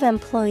group of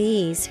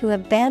employees who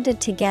have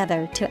banded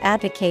together to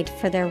advocate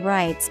for their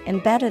rights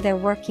and better their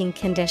working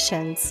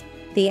conditions.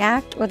 The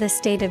act or the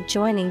state of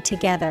joining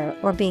together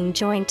or being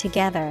joined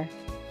together.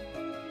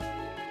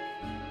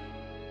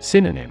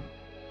 Synonym: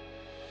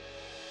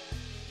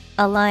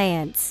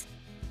 Alliance,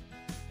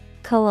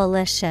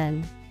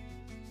 coalition,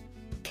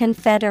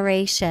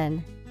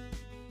 confederation.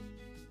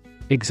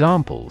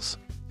 Examples: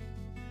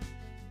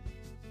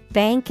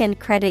 Bank and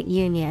credit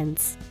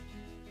unions.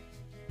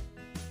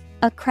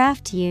 A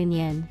craft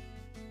union.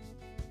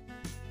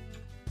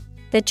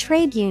 The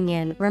trade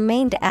union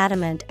remained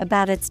adamant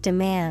about its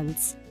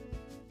demands.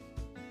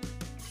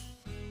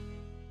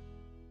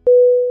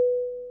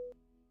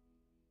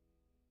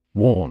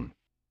 Warn.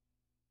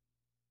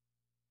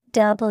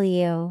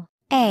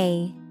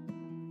 W-A-R-N.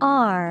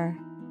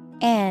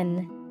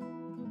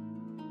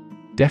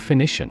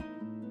 Definition: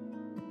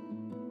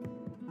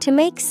 To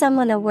make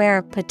someone aware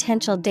of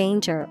potential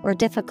danger or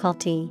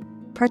difficulty,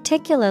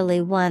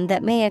 particularly one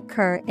that may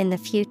occur in the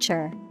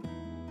future.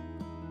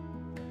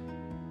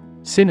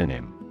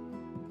 Synonym: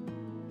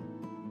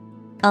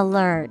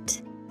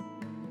 Alert,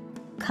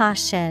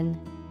 caution,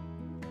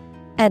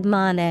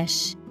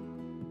 admonish.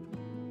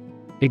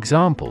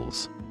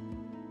 Examples: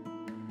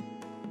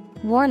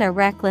 Warn a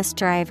reckless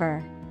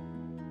driver.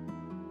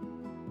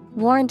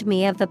 Warned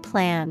me of the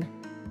plan.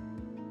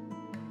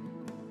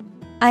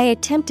 I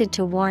attempted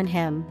to warn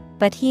him,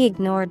 but he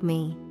ignored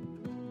me.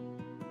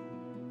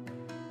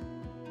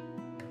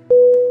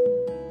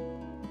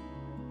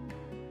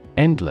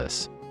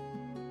 Endless.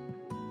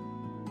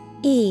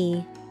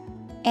 E-N-D-L-E-S-S.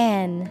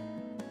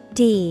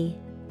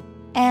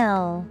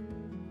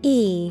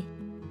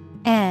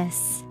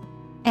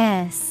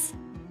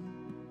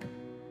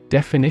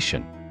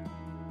 Definition: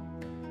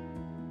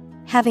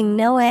 having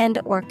no end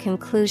or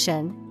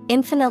conclusion,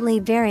 infinitely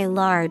very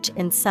large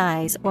in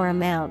size or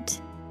amount.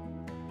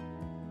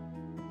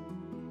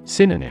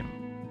 Synonym: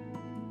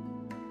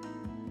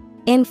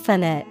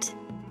 Infinite,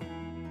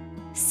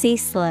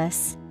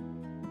 ceaseless,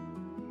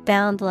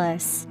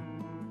 boundless.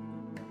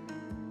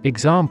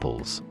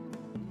 Examples: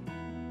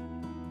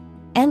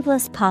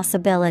 Endless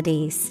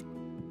possibilities,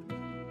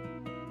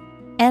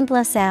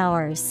 endless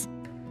hours.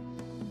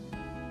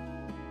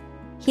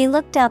 He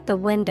looked out the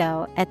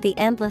window at the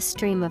endless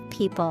stream of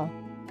people.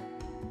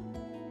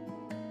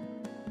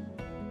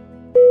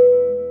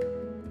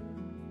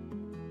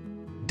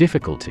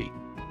 Difficulty.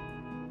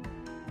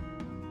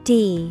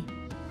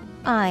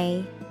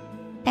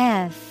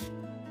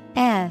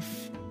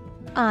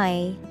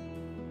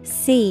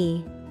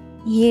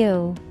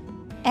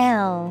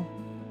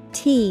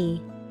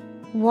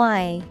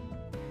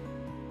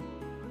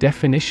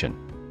 Definition: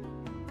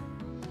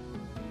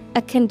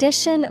 a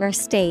condition or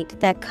state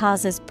that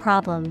causes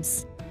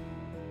problems.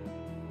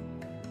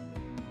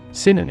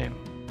 Synonym: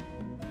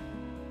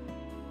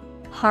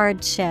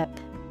 Hardship,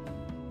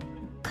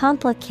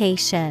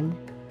 complication,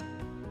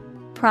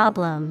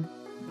 problem.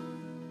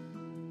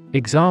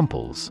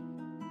 Examples: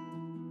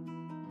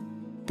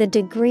 the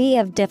degree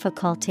of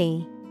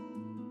difficulty,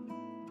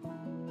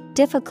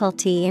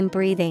 difficulty in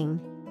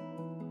breathing.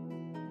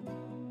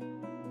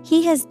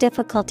 He has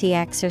difficulty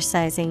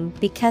exercising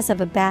because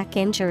of a back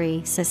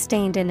injury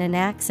sustained in an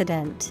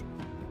accident.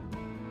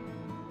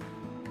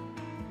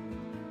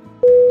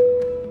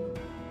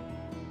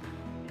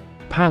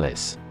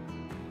 Palace.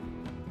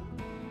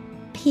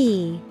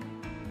 P-A-L-A-C-E.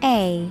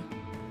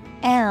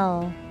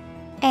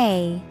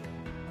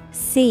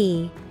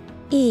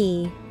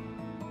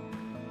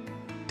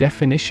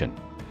 Definition: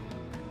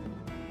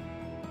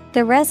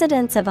 the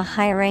residence of a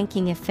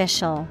high-ranking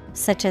official,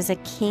 such as a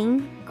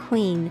king,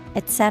 queen,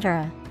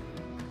 etc.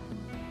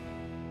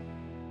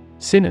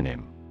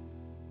 Synonym: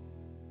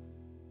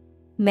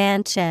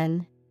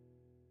 mansion,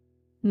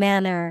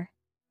 manor,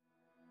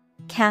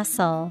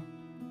 castle.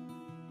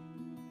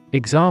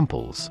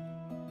 Examples: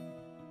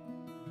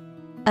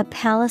 a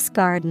palace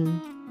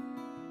garden,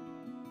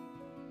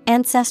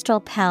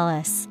 ancestral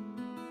palace.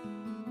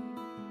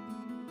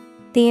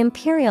 The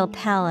imperial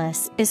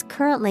palace is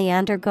currently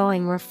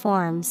undergoing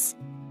reforms.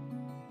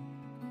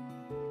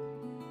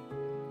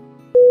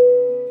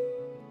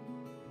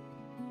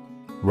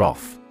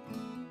 Wrath.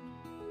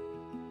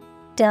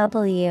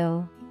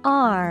 W-R-A-T-H.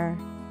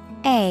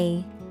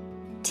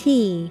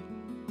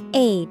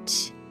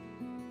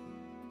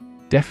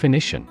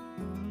 Definition: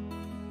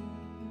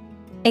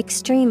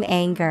 extreme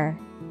anger.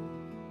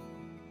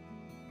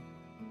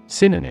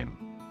 Synonym: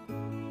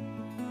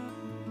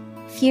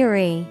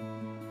 fury,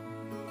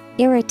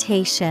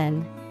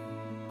 irritation,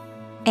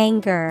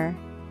 anger.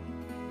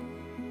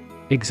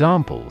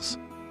 Examples: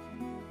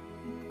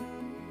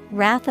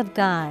 wrath of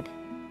God,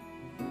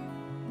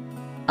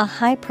 a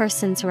high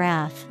person's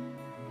wrath.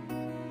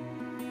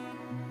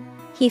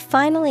 He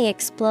finally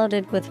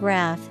exploded with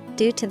wrath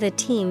due to the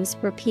team's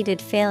repeated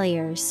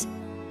failures.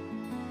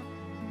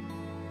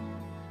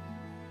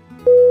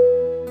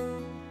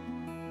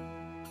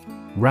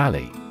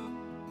 Rally.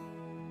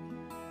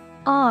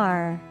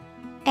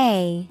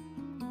 R-A-L-L-Y.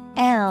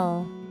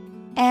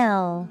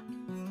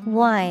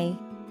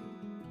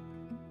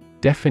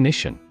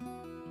 Definition: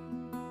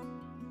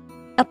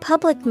 a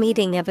public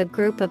meeting of a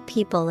group of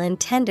people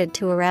intended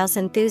to arouse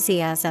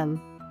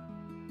enthusiasm.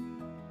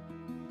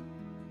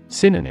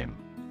 Synonym: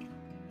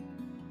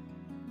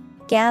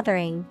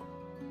 gathering,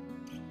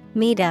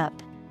 meetup,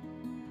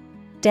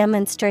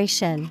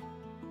 demonstration.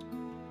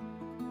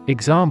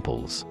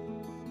 Examples: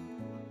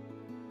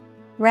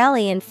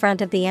 rally in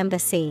front of the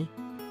embassy,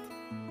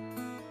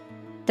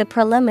 the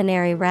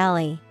preliminary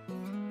rally.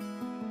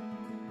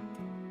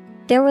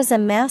 There was a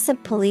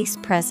massive police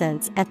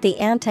presence at the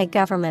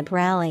anti-government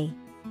rally.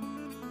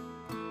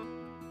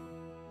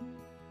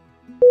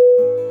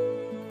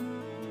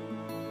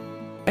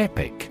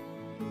 Epic.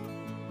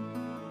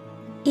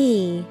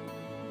 E-P-I-C.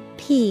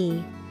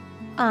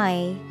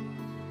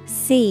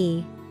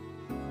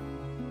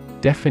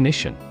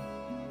 Definition: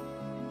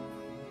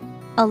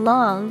 a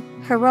long,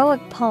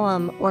 heroic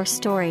poem or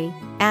story.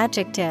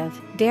 Adjective,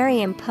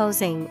 very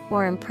imposing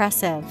or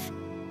impressive.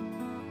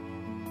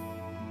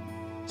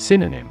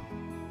 Synonym: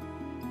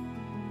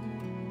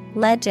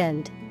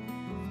 legend,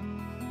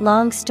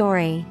 long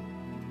story,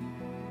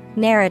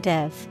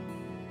 narrative.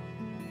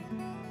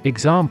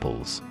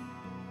 Examples: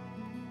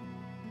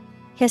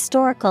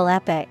 historical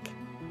epic,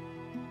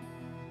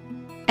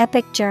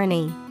 epic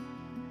journey.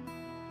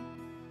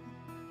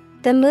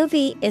 The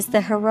movie is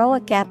the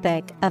heroic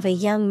epic of a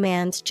young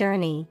man's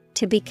journey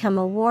to become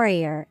a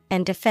warrior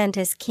and defend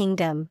his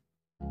kingdom.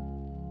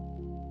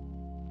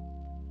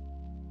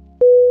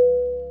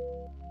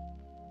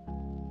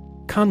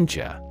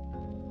 Conjure.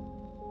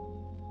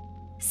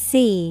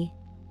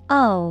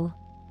 C-O-N-J-U-R-E.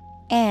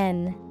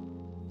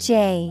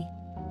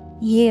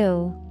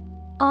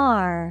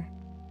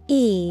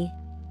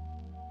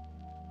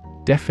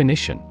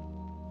 Definition: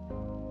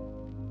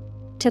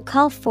 to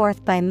call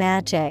forth by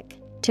magic,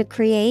 to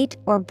create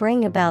or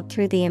bring about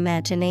through the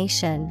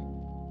imagination.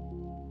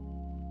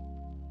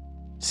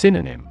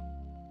 Synonym: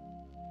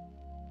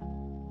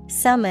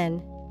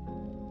 Summon,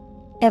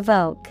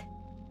 evoke,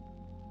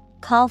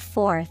 call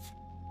forth.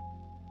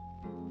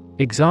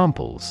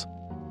 Examples: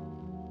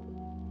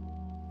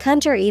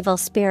 Conjure evil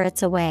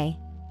spirits away.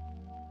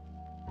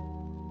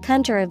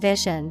 Conjure a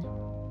vision.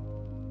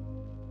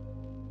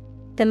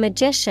 The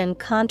magician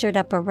conjured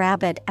up a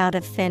rabbit out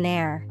of thin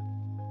air.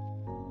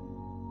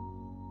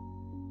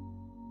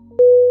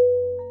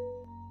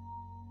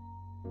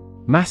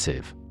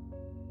 Massive.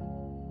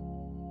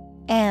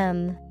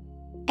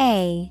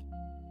 M-A-S-S-I-V-E.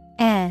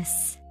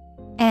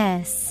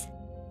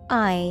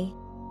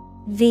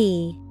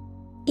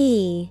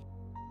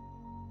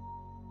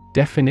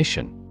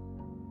 Definition: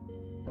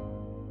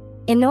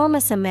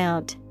 Enormous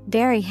amount,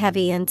 very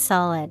heavy and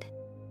solid.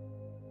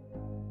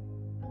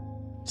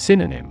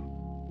 Synonym: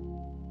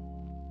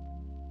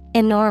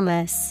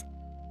 Enormous,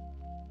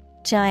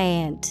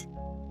 giant,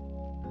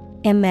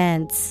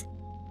 immense.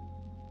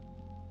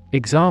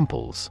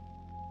 Examples: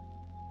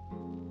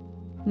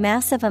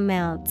 Massive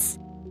amounts.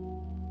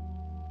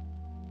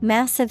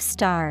 Massive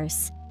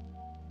stars.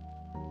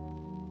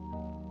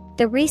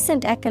 The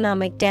recent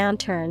economic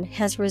downturn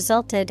has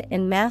resulted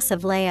in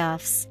massive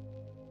layoffs.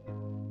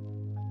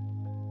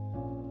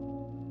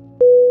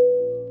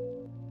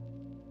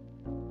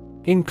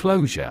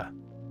 Enclosure.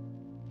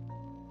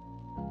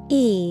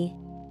 E-N-C-L-O-S-U-R-E.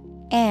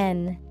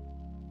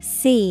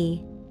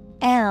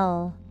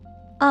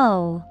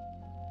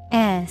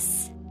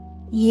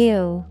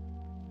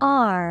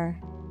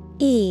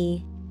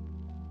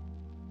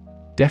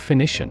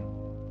 Definition: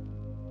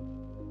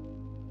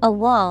 A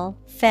wall,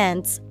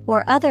 fence,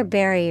 or other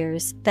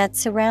barriers that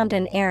surround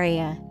an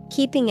area,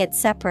 keeping it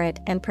separate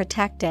and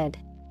protected.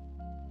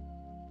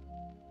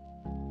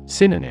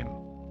 Synonym: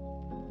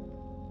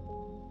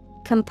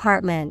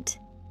 Compartment,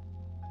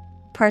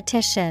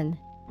 partition,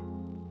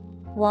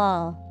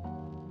 wall.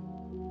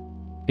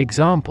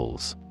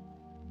 Examples: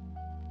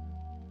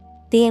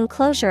 The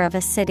enclosure of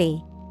a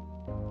city.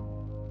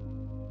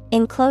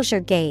 Enclosure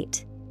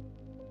gate.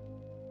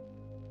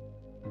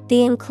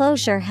 The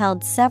enclosure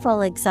held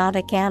several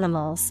exotic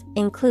animals,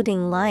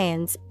 including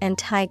lions and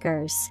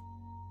tigers.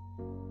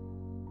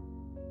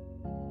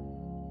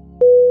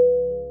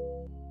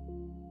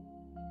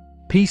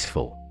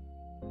 Peaceful.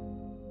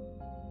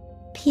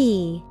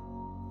 P-E-A-C-E-F-U-L.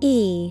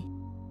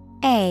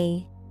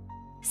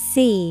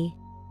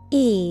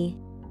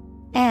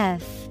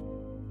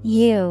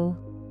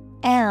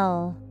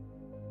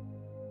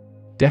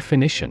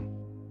 Definition: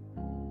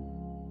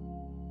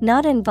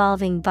 Not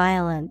involving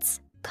violence,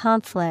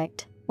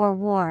 conflict, or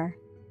war.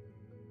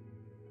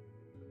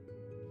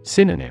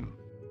 Synonym: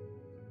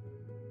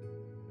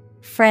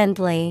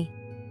 Friendly,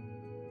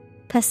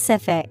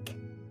 pacific,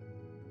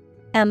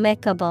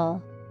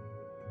 amicable.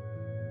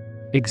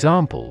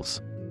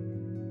 Examples: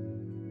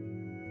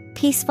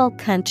 Peaceful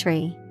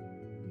country.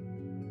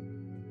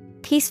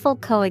 Peaceful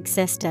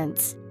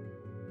coexistence.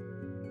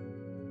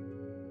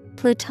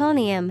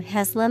 Plutonium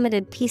has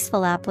limited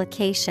peaceful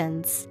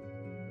applications.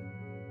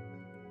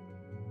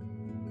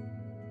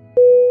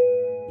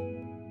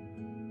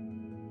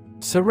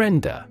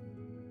 Surrender.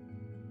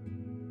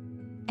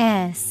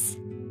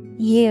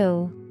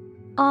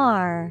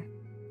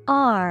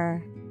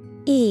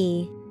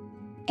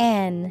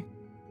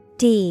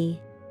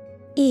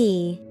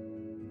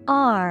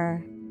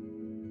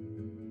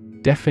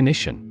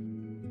 Definition: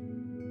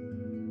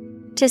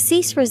 To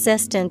cease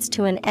resistance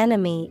to an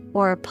enemy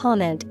or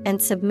opponent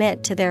and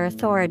submit to their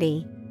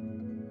authority.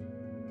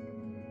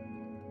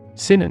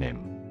 Synonym: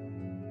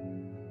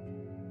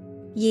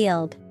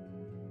 Yield,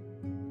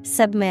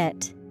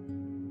 submit,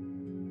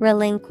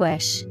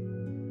 relinquish.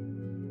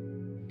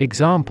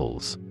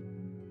 Examples: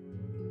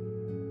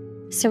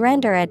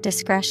 Surrender at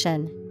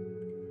discretion.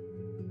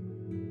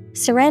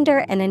 Surrender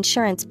an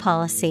insurance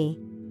policy.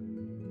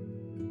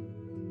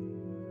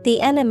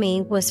 The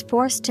enemy was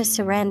forced to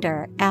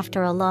surrender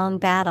after a long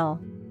battle.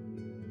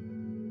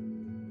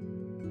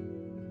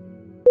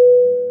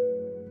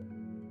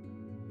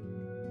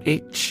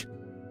 Itch.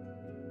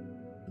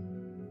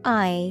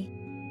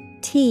 I-T-C-H.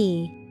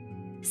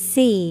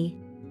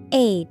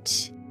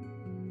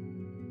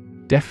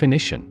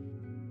 Definition: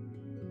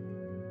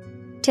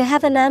 To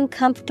have an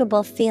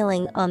uncomfortable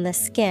feeling on the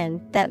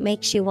skin that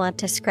makes you want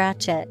to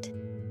scratch it.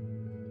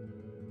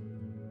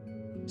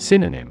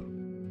 Synonym: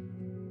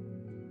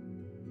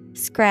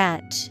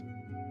 Scratch,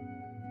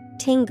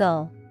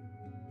 tingle,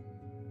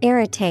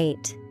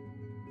 irritate.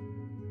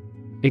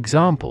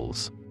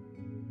 Examples: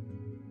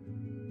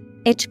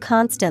 Itch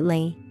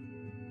constantly.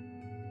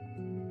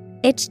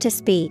 Itch to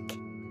speak.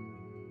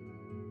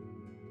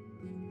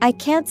 I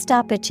can't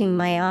stop itching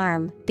my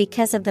arm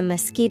because of the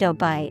mosquito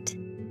bite.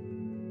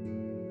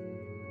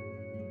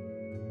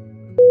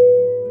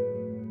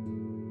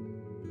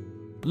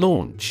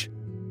 Launch.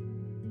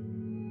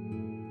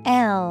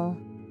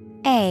 L-A-U-N-C-H.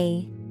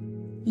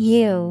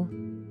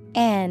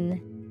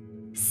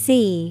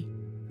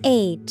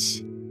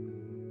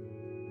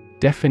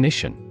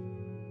 Definition: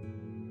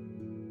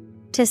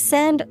 To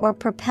send or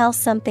propel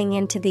something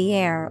into the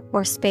air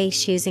or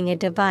space using a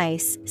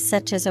device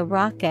such as a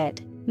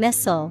rocket,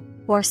 missile,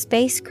 or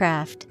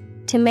spacecraft.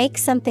 To make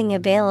something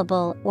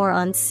available or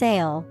on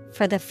sale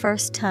for the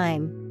first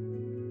time.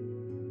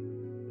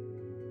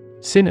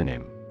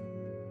 Synonym: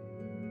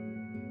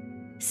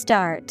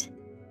 Start,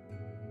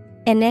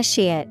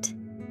 initiate,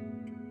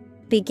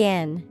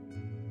 begin.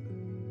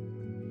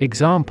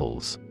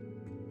 Examples: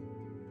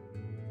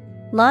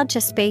 Launch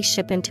a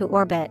spaceship into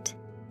orbit.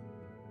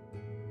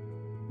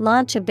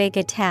 Launch a big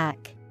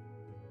attack.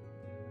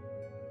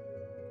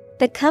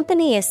 The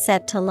company is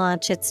set to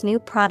launch its new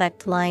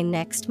product line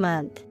next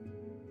month.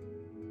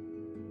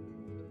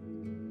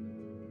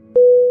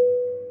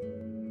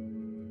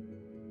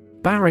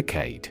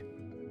 Barricade.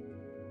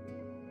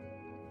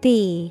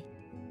 B-A-R-R-I-C-A-D-E.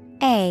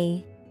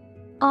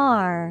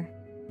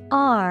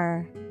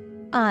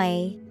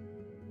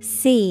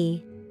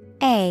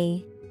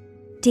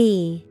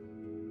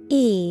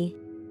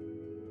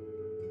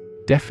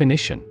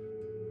 Definition: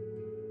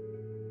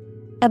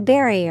 A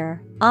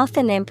barrier,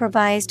 often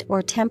improvised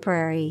or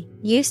temporary,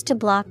 used to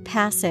block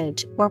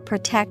passage or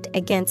protect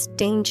against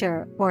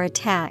danger or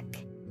attack.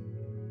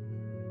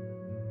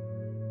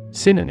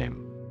 Synonym: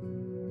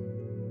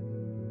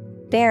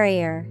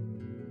 Barrier,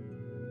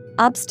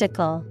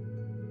 obstacle,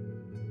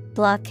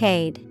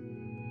 blockade.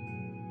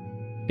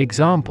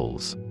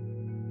 Examples: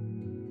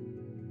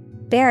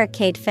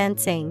 Barricade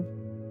fencing.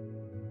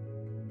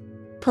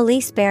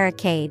 Police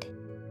barricade.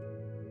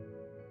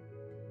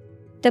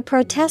 The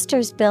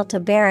protesters built a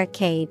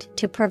barricade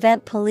to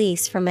prevent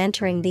police from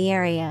entering the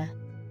area.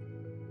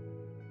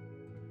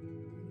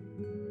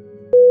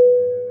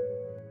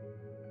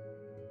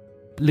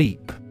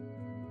 Leap.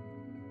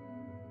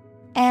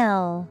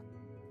 L-E-A-P.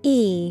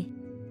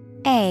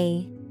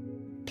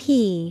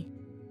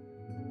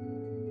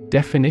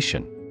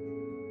 Definition: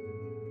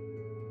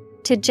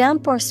 To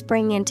jump or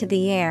spring into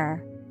the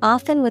air,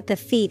 often with the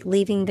feet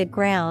leaving the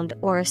ground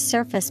or a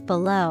surface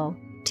below,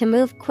 to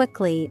move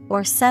quickly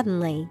or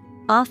suddenly,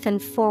 often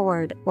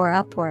forward or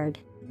upward.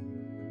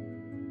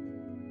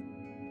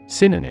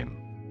 Synonym: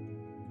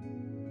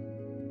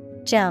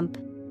 Jump,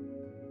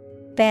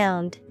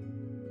 bound,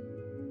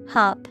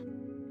 hop.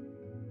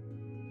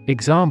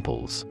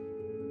 Examples: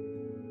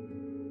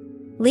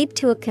 Leap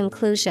to a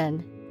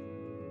conclusion.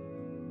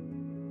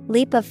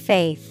 Leap of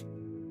faith.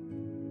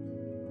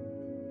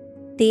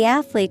 The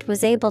athlete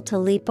was able to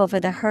leap over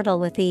the hurdle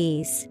with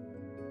ease.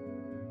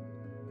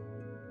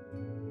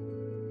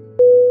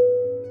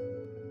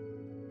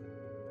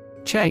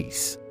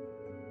 Chase.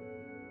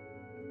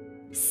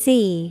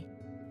 C-H-A-S-E.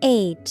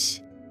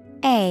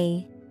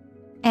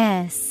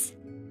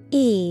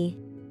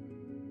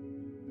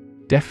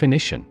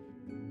 Definition: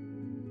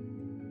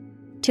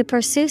 To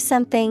pursue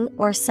something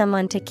or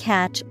someone, to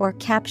catch or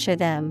capture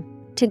them.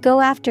 To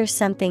go after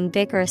something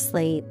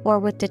vigorously or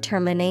with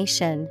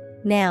determination.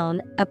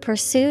 Noun, a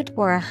pursuit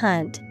or a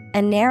hunt,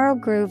 a narrow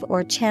groove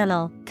or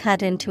channel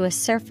cut into a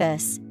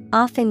surface,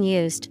 often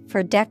used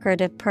for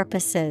decorative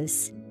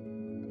purposes.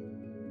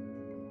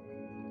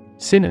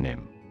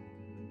 Synonym: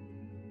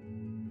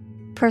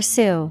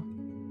 Pursue,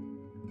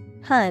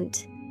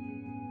 hunt,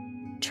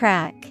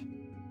 track.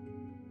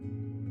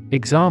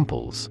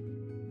 Examples: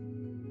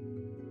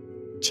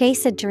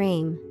 Chase a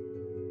dream.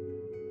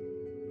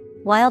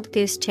 Wild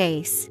goose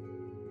chase.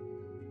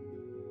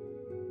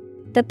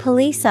 The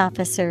police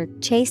officer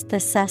chased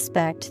the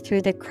suspect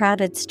through the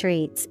crowded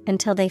streets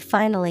until they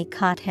finally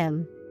caught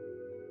him.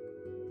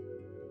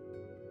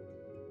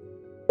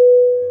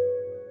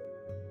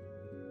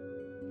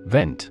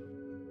 Vent.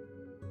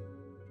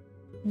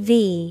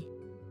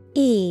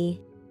 V-E-N-T.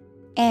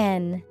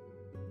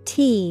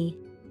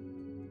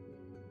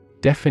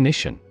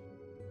 Definition: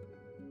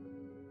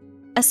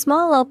 A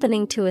small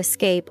opening to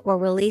escape or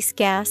release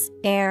gas,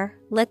 air,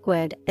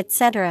 liquid,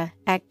 etc.,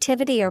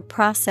 activity or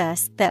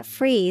process that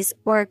frees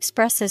or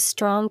expresses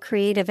strong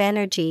creative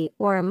energy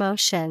or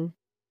emotion.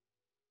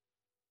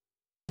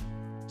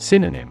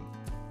 Synonym: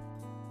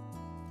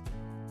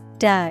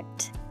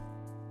 Duct,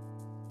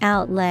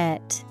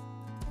 outlet,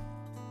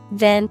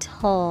 vent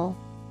hole.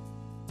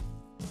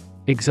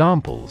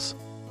 Examples: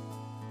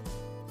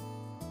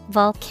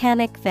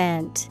 Volcanic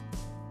vent.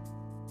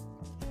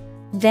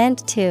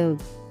 Vent tube.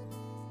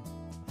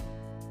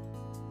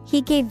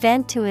 He gave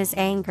vent to his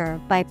anger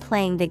by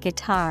playing the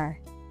guitar.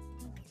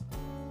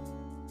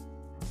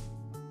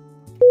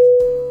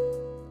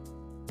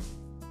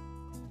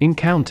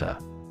 Encounter.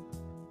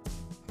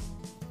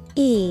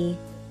 E-N-C-O-U-N-T-E-R.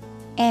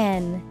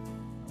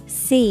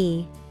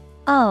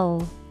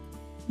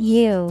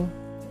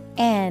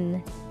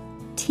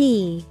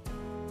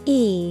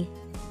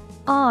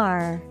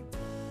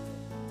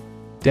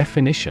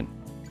 Definition: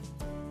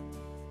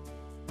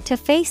 To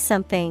face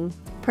something,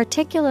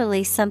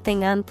 particularly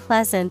something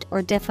unpleasant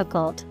or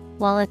difficult,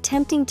 while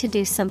attempting to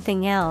do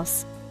something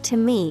else. To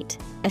meet,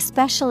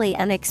 especially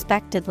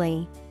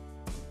unexpectedly.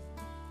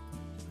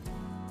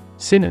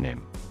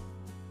 Synonym: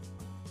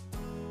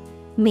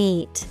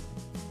 Meet,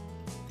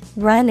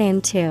 run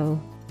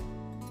into,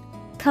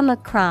 come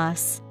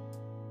across.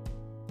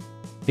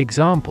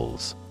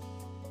 Examples: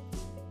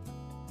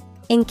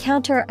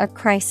 encounter a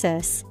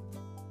crisis,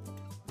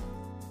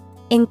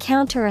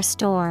 encounter a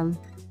storm.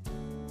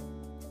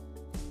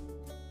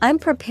 I'm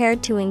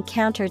prepared to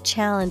encounter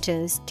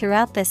challenges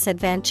throughout this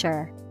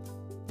adventure.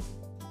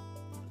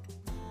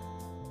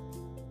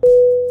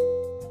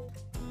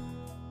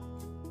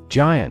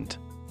 Giant.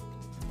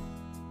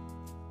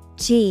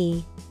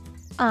 G-I-A-N-T.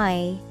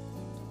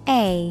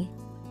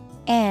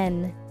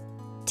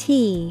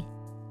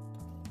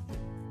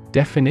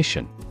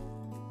 Definition: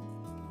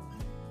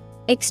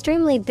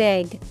 extremely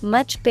big,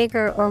 much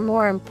bigger or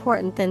more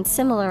important than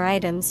similar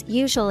items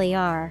usually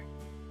are.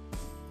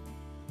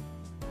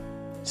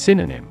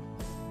 Synonym: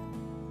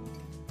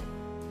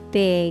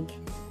 Big,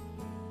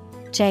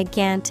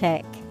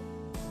 gigantic,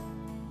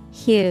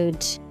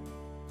 huge.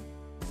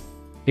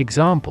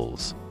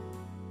 Examples: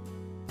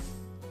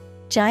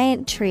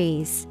 giant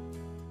trees,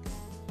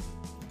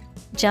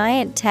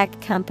 giant tech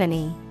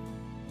company.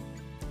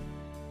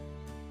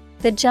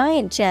 The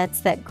giant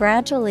jets that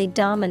gradually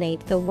dominate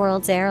the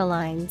world's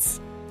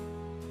airlines.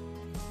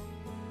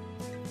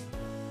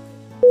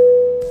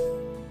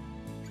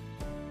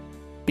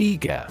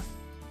 Eager.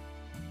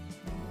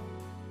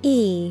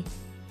 E-A-G-E-R.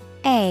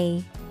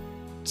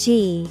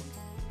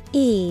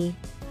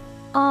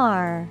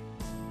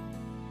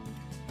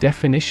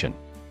 Definition: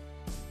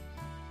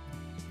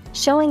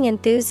 showing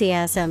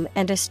enthusiasm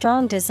and a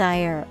strong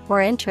desire or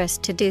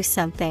interest to do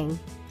something.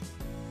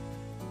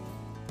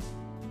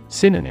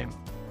 Synonym: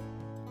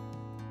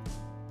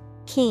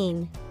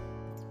 Keen,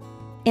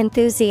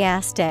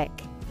 enthusiastic,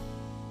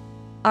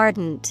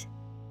 ardent.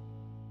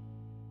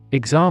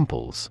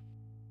 Examples: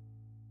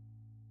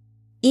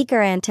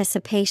 eager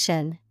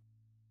anticipation,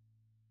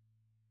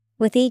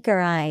 with eager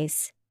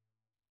eyes.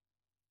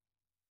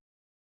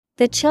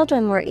 The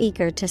children were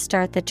eager to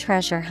start the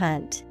treasure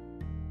hunt.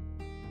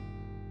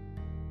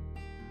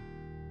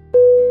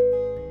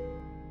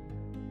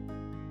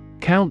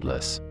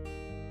 Countless.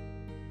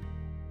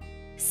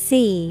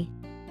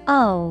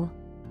 C-O-U-N-T-L-E-S-S.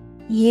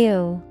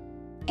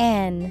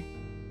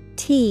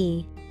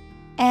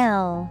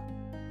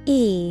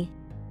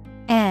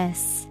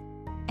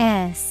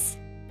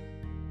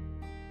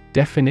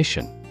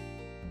 Definition: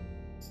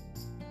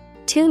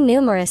 too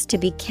numerous to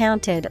be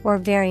counted or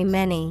very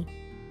many.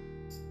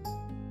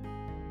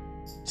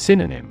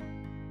 Synonym: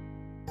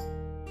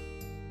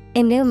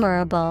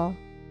 innumerable,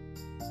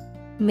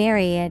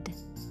 myriad,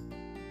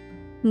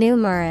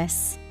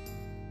 numerous.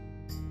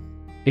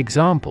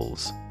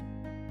 Examples: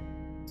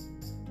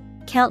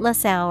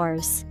 countless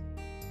hours.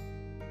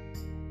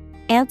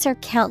 Answer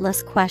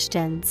countless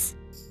questions.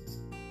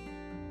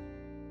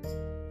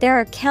 There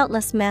are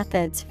countless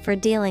methods for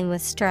dealing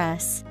with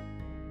stress.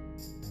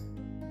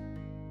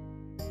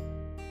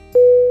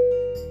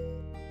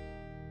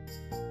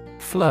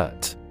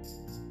 Flirt.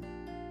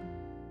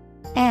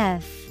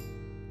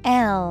 F-L-I-R-T.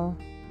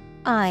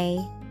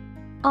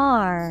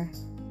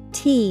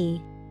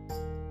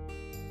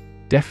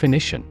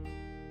 Definition: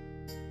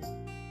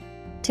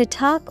 to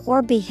talk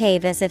or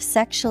behave as if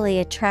sexually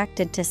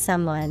attracted to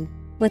someone,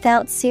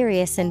 without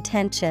serious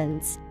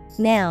intentions.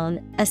 Noun,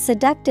 a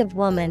seductive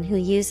woman who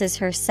uses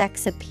her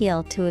sex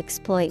appeal to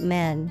exploit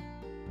men.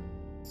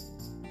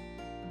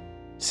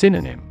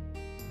 Synonym: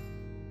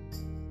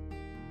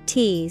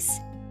 tease.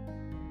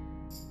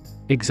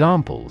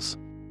 Examples: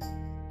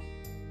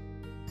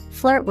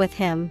 flirt with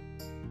him.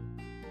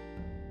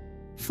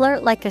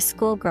 Flirt like a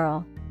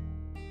schoolgirl.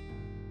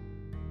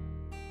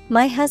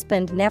 My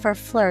husband never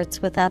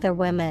flirts with other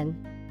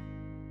women.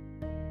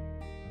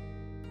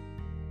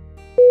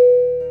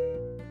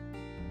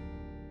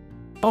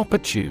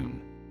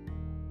 Opportune.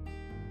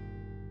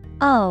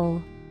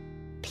 O-P-P-O-R-T-U-N-E.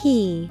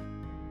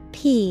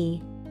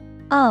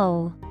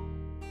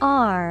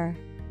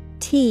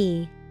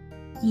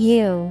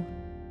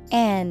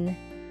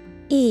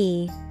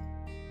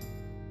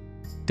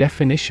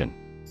 Definition: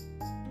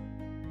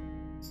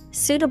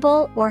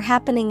 suitable or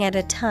happening at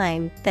a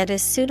time that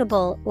is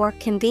suitable or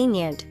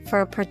convenient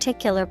for a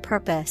particular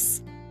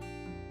purpose.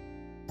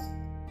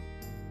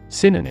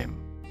 Synonym: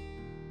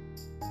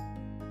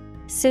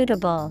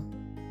 suitable,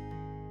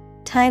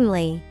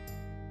 timely,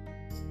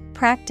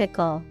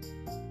 practical.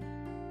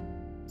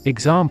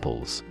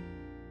 Examples: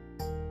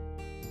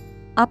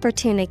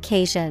 opportune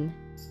occasion.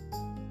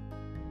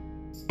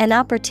 An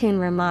opportune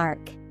remark.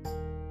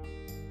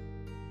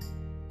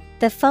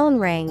 The phone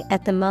rang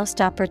at the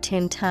most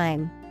opportune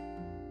time.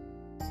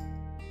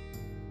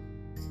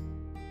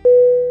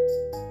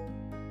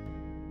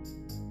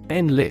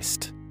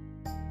 Enlist.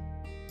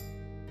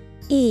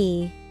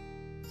 E-N-L-I-S-T.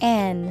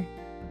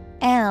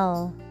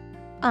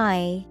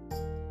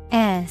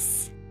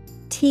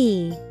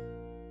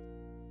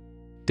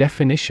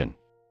 Definition: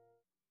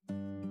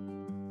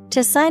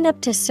 to sign up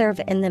to serve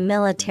in the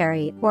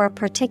military or a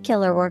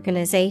particular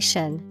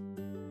organization.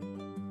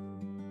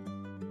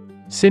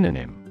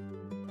 Synonym: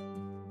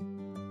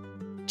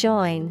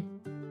 join,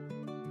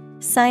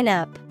 sign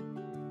up,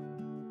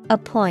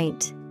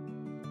 appoint.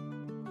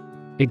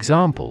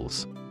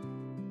 Examples: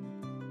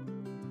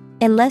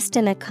 enlist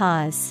in a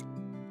cause.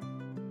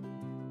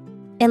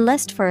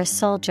 Enlist for a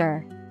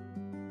soldier.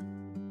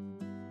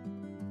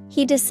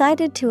 He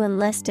decided to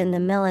enlist in the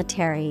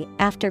military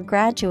after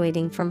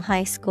graduating from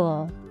high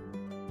school.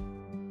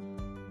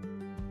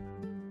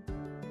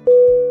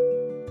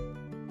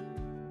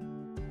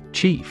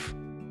 Chief.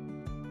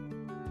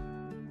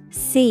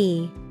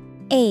 C-H-I-E-F.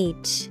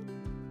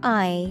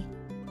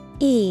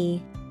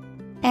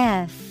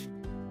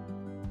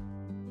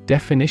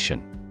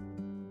 Definition.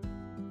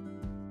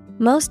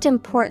 Most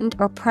important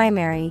or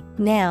primary,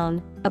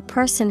 noun, a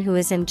person who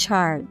is in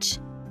charge.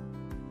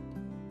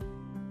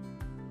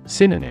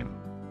 Synonym.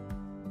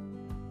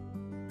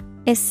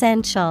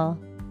 Essential,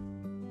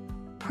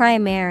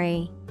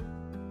 primary,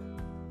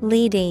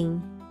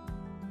 leading.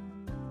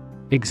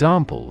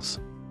 Examples.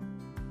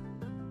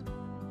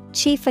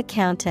 Chief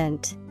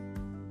accountant.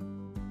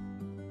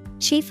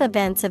 Chief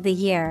events of the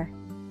year.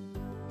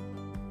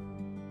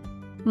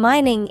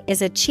 Mining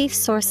is a chief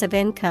source of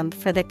income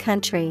for the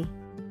country.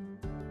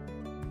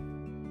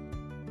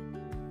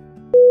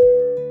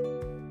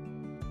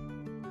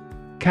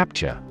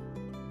 Capture.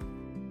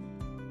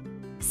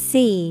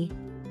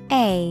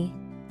 C-A-P-T-U-R-E.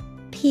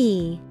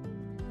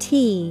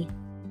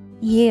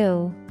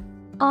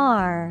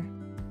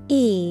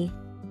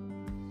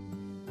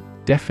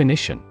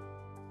 Definition.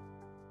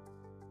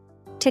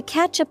 To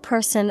catch a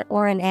person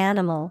or an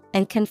animal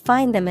and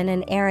confine them in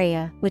an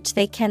area which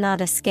they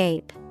cannot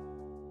escape.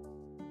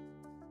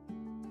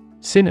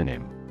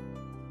 Synonym.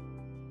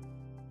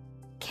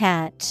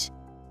 Catch,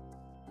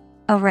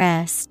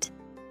 arrest,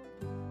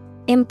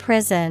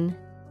 imprison.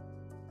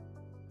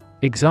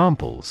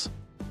 Examples.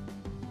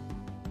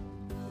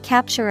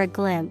 Capture a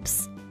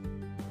glimpse.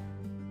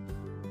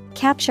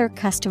 Capture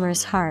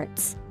customers'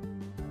 hearts.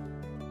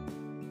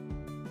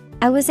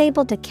 I was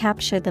able to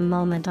capture the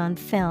moment on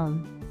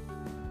film.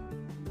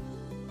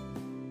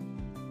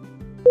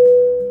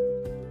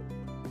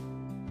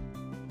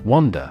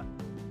 Wander.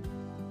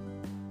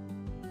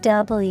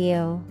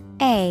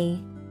 W-A-N-D-E-R.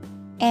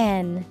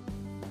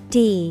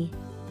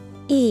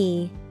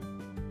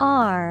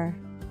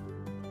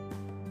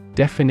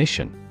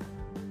 Definition.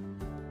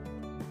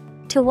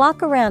 To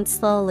walk around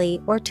slowly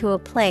or to a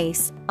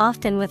place,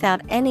 often without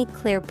any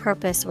clear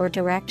purpose or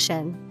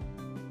direction.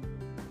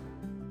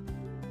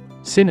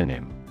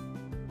 Synonym.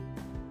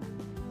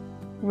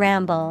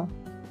 Ramble,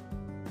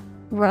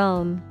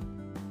 roam,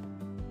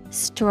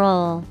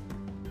 stroll.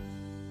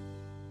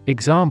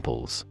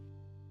 Examples.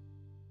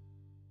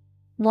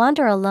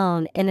 Wander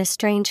alone in a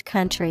strange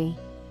country.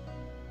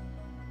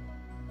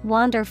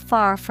 Wander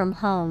far from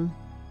home.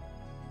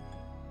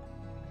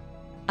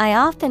 I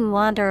often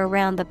wander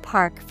around the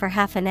park for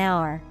half an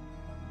hour.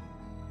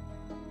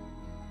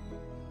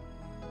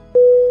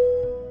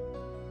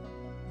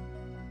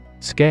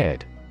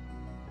 Scared.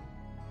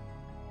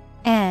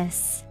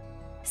 S-C-A-R-E-D.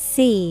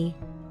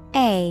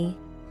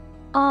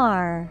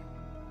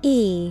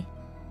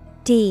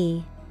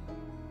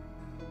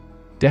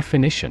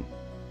 Definition.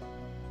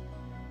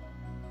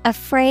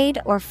 Afraid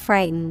or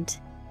frightened.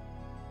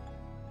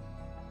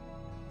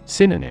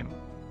 Synonym.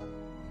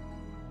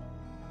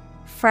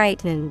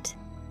 Frightened,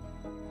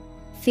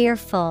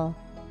 fearful,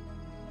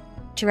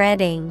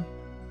 dreading.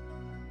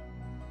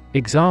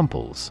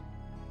 Examples.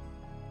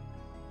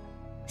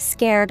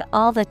 Scared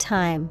all the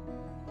time.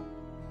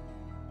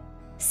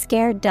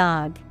 Scared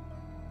dog.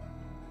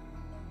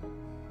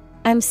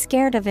 I'm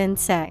scared of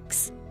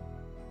insects.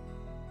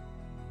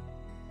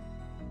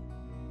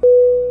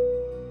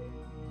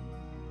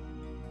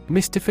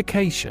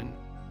 Mystification.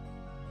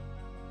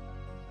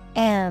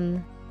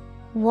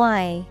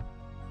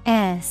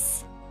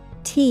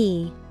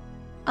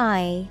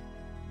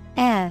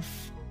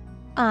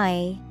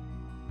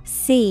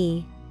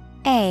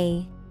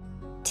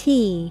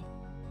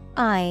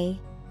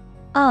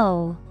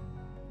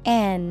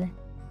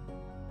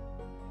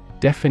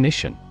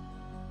 Definition.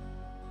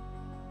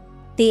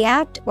 The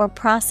act or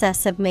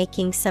process of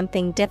making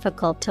something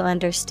difficult to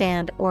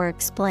understand or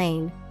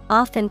explain,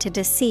 often to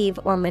deceive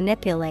or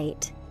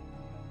manipulate.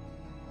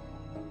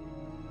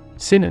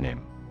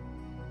 Synonym.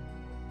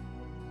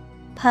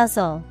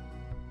 Puzzle,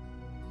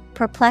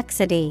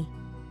 perplexity,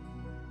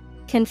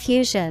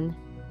 confusion.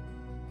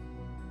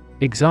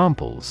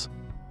 Examples.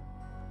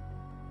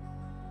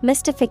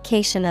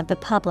 Mystification of the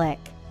public.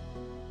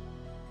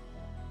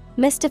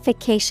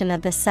 Mystification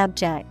of the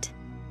subject.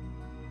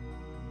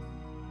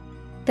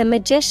 The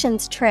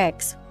magician's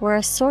tricks were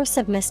a source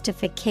of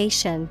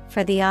mystification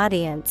for the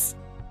audience.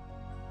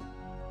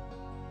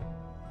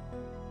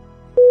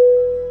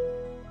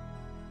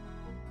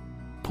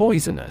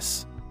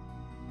 Poisonous.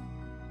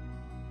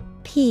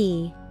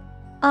 P-O-I-S-O-N-O-U-S.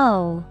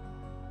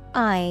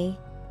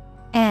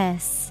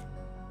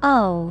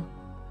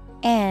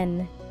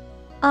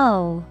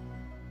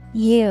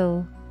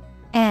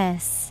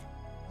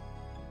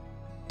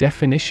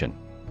 Definition.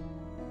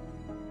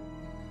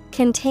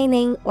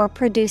 Containing or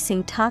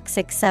producing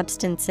toxic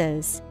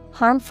substances,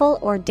 harmful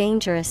or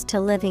dangerous to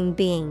living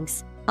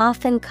beings,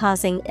 often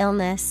causing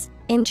illness,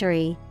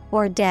 injury,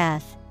 or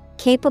death,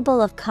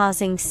 capable of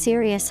causing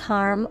serious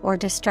harm or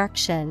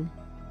destruction.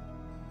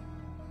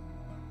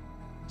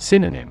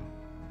 Synonym.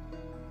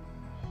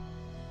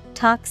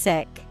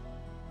 toxic,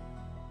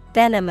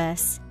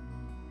 venomous,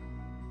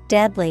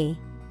 deadly.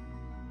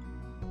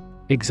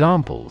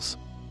 Examples: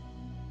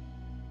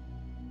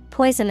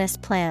 Poisonous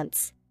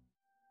plants,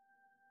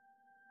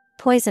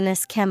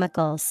 poisonous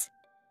chemicals.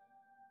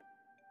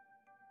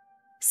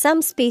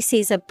 Some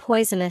species of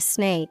poisonous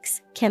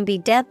snakes can be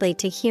deadly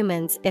to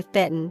humans if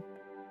bitten.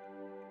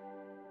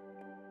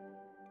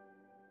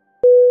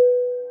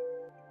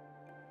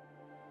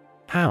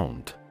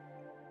 Hound.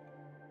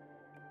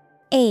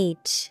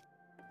 Hound.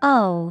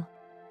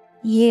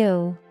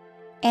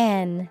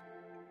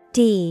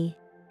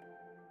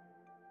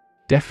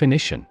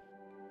 Definition: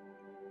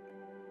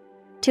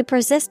 To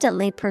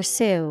persistently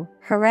pursue,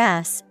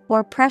 harass,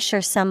 or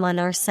pressure someone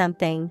or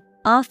something,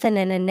 often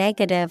in a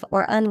negative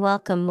or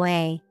unwelcome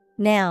way.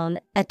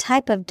 Noun, a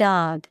type of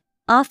dog,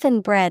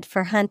 often bred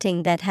for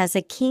hunting that has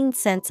a keen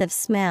sense of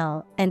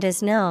smell and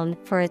is known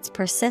for its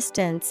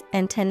persistence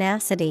and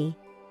tenacity.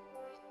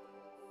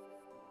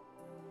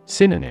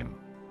 Synonym: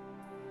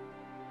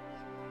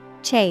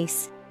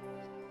 Chase,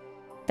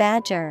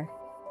 badger,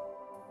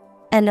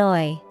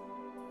 annoy.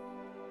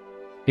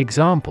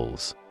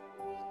 Examples: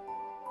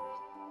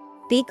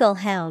 Beagle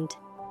hound.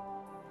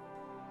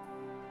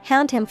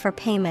 Hound him for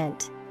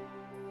payment.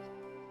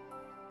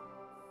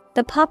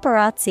 The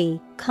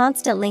paparazzi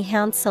constantly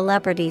hound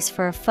celebrities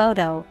for a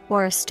photo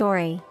or a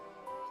story.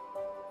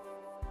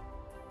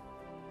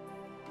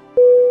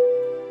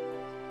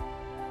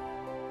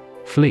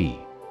 Flee.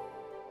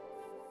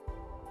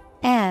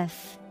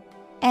 F-L-E-E.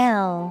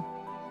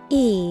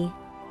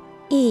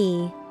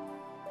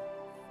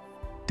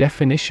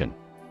 Definition: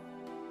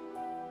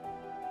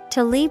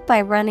 To leave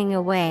by running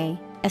away,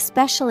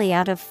 especially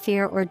out of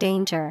fear or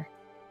danger.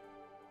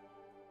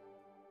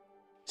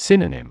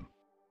 Synonym: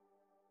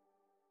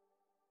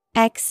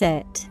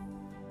 Exit,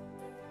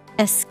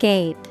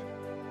 escape,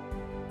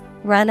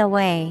 run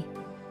away.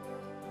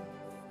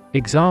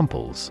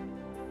 Examples: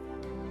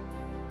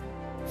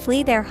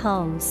 Flee their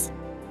homes.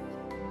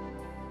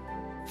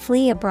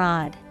 Flee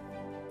abroad.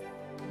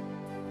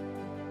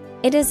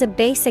 It is a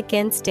basic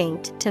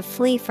instinct to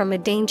flee from a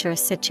dangerous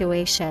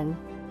situation.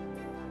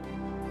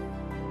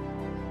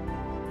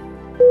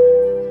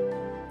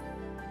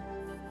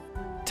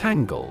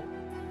 Tangle.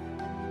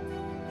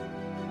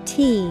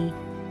 T-A-N-G-L-E.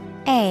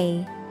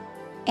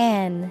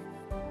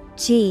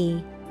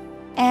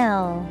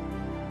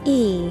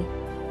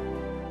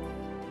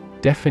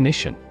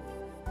 Definition: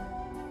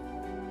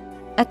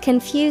 A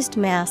confused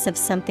mass of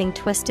something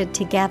twisted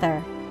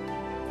together.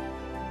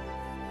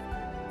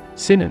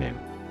 Synonym: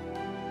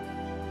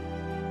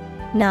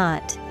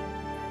 Knot,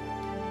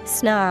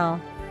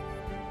 snarl,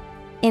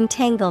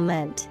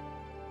 entanglement.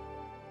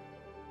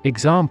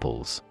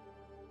 Examples: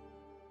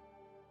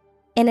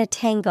 In a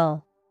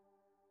tangle.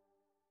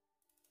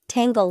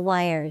 Tangle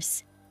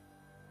wires.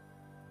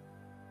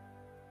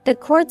 The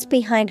cords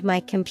behind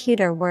my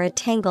computer were a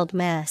tangled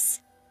mess.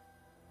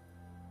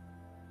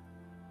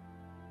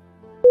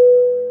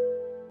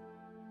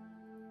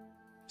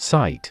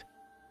 Sight.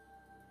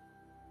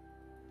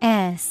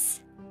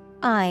 S-I-G-H-T.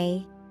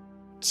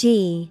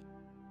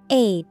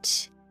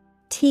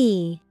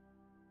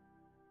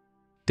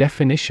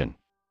 Definition: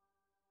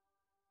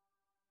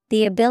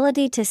 The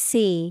ability to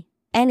see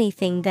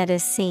anything that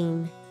is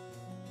seen.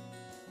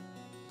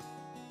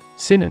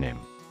 Synonym: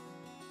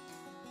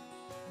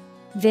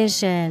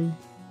 Vision,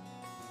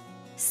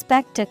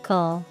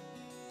 spectacle,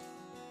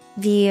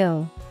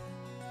 view.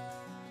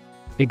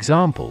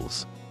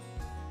 Examples: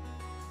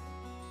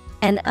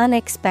 An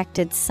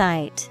unexpected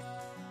sight.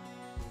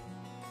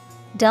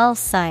 Dull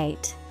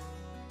sight.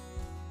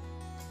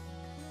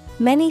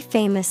 Many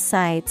famous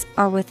sights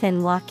are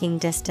within walking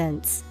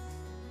distance.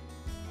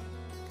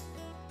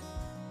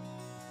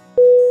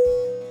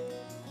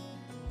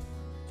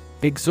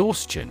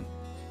 Exhaustion.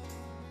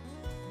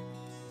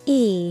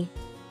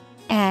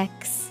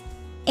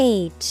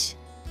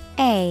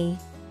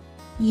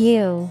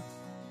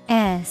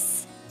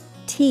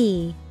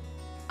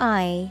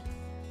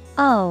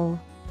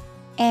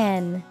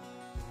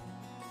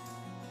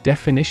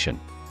 Definition: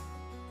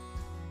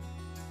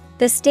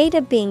 The state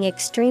of being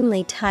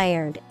extremely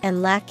tired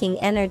and lacking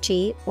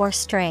energy or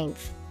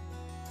strength.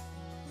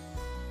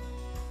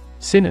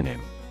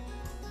 Synonym: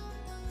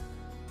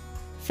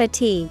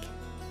 Fatigue,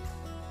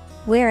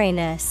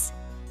 weariness,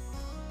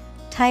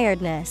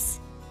 tiredness.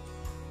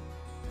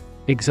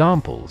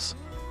 Examples: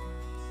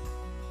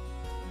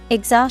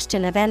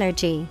 Exhaustion of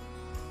energy.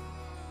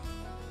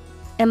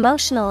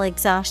 Emotional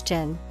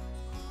exhaustion.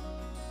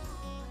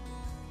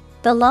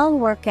 The long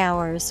work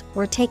hours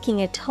were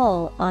taking a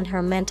toll on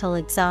her mental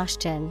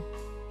exhaustion.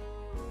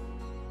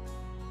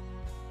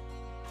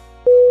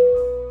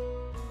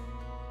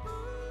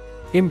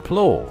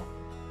 Implore.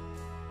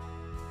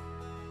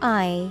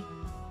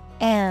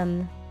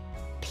 I-M-P-L-O-R-E.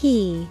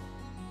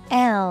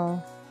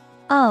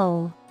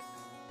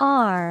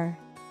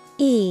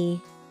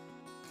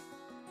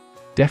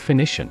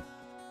 Definition: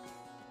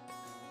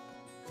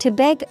 To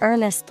beg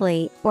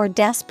earnestly or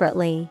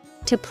desperately,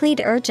 to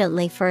plead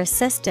urgently for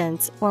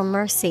assistance or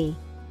mercy.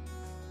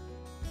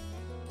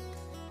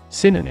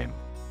 Synonym.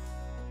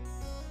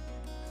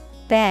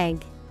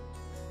 Beg,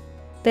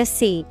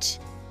 beseech,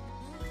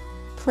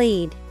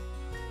 plead.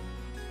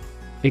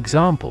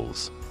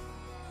 Examples.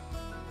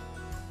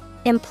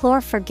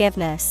 Implore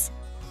forgiveness.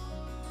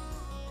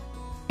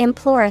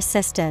 Implore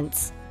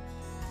assistance.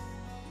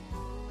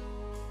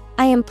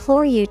 I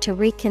implore you to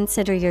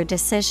reconsider your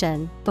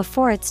decision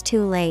before it's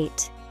too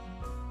late.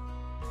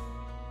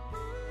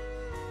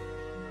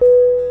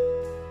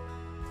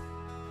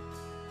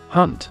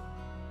 Hunt.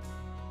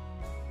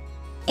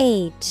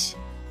 H-U-N-T.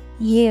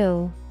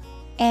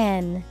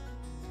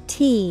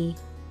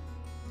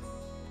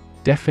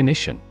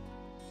 Definition.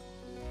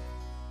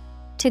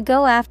 To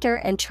go after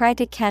and try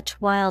to catch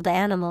wild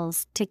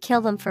animals to kill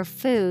them for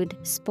food,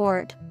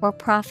 sport, or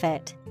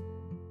profit.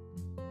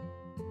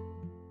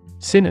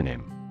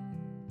 Synonym.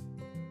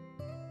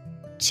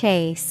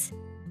 Chase,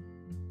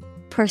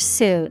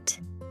 pursuit,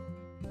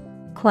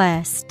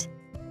 quest.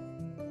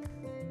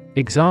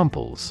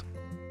 Examples.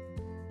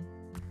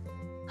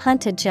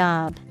 Hunt a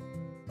job.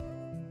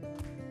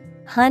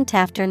 Hunt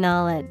after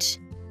knowledge.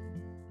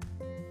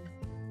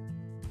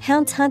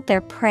 Hounds hunt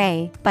their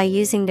prey by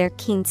using their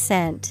keen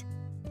scent.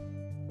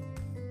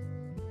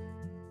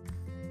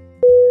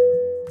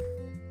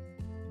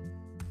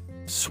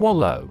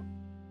 Swallow.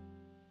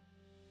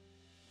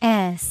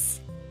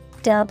 S-W-A-L-L-O-W.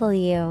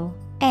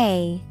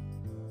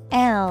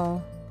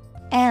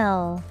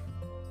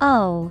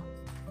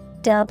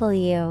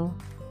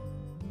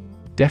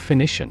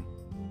 Definition.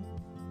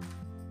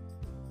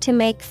 To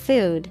make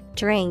food,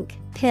 drink,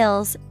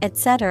 pills,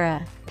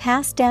 etc.,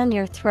 pass down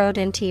your throat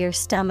into your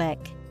stomach.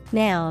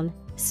 Noun,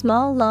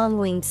 small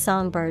long-winged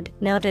songbird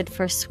noted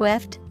for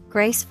swift,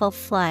 graceful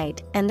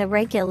flight and the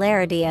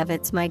regularity of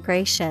its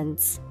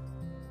migrations.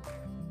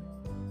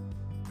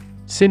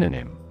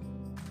 Synonym.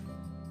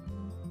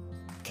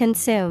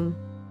 Consume,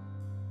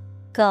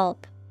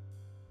 gulp,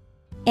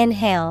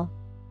 inhale.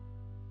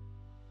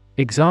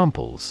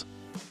 Examples.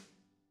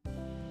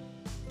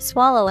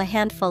 Swallow a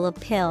handful of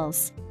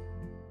pills.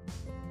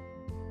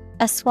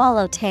 A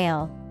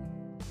swallowtail.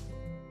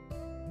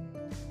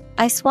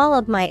 I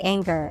swallowed my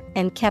anger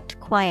and kept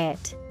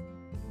quiet.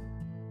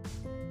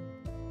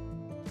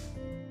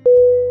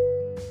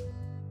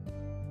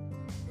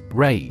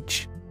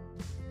 Rage.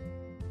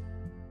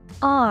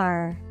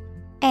 R-A-G-E.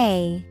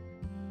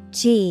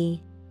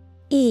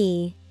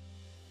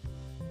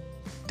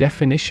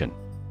 Definition.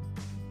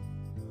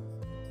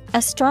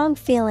 A strong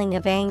feeling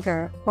of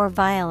anger or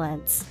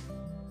violence.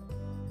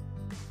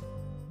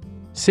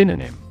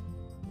 Synonym.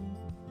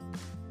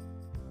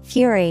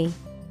 Fury,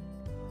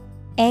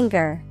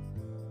 anger,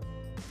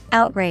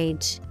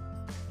 outrage.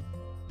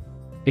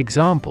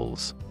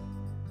 Examples.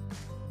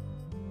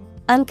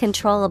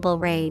 Uncontrollable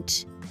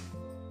rage.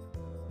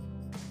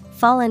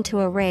 Fall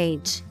into a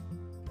rage.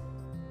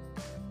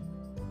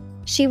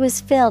 She was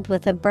filled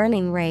with a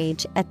burning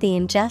rage at the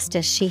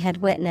injustice she had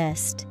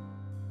witnessed.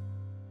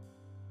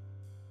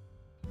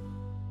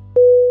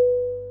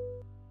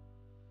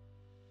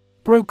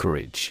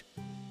 Brokerage.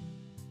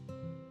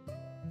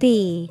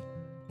 B-R-O-K-E-R-A-G-E.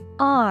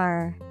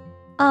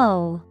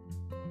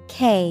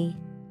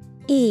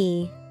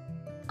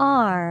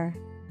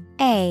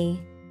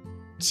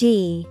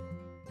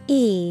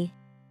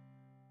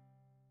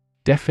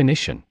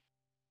 Definition.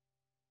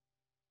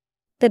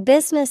 The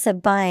business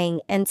of buying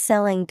and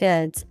selling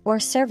goods or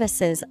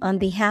services on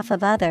behalf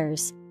of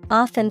others,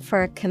 often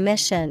for a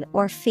commission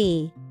or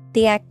fee.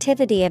 The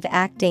activity of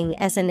acting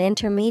as an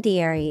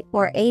intermediary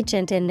or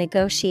agent in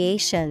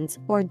negotiations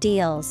or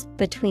deals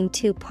between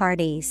two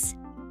parties.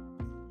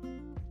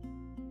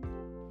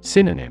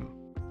 Synonym.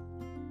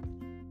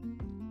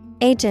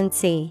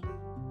 Agency,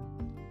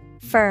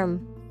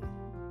 firm,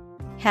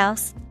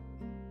 house.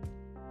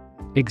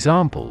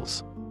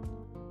 Examples.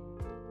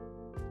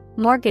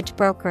 Mortgage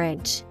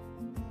brokerage.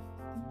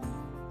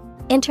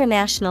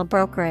 International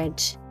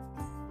brokerage.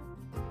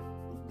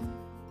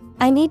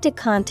 I need to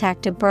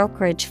contact a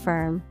brokerage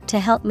firm to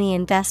help me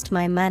invest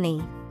my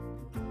money.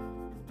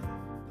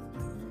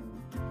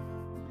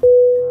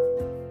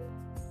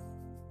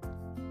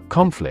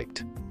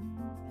 Conflict.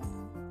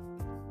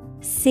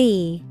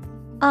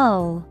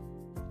 C-O-N-F-L-I-C-T.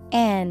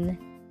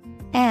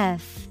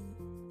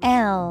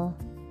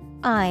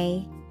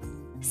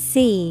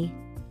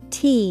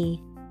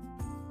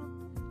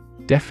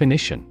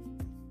 Definition.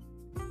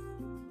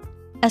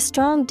 A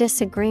strong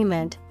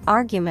disagreement,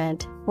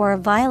 argument, or a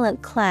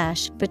violent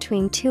clash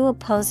between two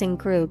opposing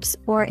groups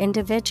or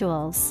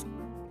individuals.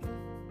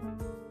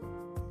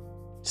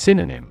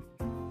 Synonym.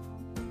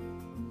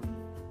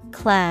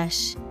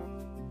 Clash,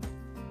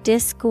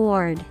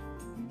 discord,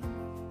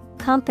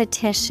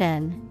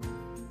 competition.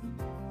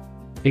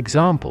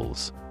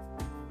 Examples.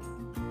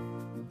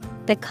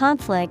 The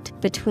conflict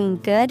between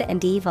good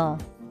and evil.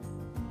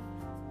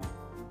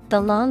 The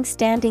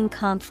long-standing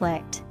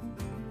conflict.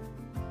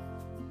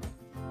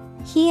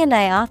 He and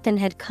I often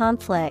had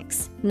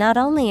conflicts, not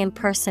only in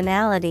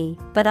personality,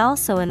 but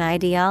also in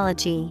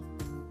ideology.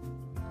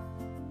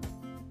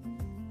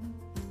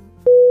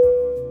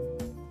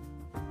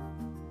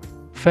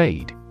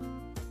 Fade.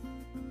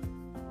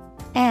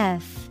 F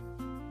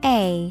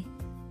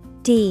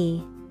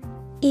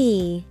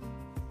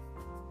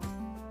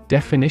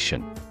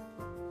Definition: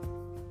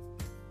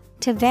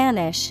 To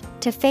vanish,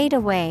 to fade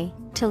away,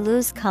 to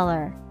lose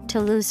color, to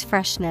lose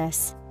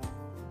freshness.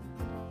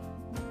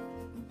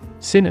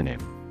 Synonym: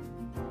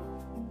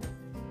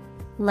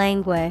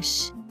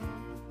 Languish,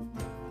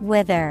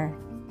 wither.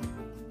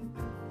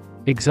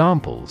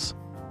 Examples: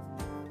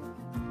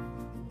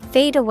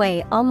 Fade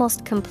away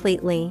almost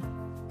completely.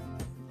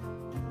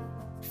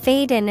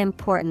 Fade in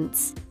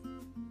importance.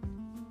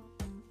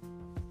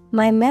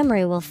 My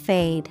memory will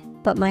fade,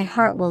 but my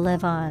heart will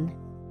live on.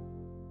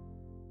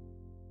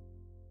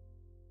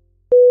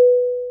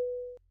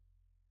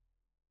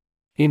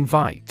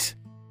 Invite.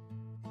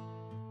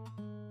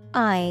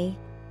 I-N-V-I-T-E.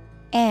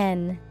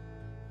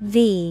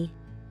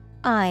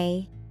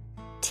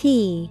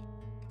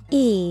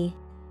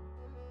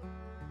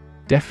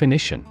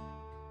 Definition: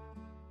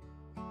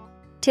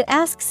 To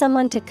ask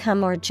someone to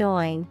come or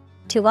join,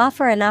 to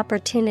offer an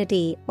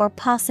opportunity or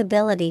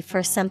possibility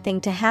for something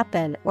to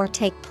happen or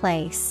take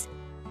place.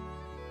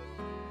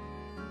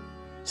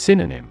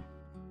 Synonym: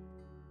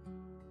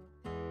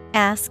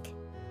 Ask,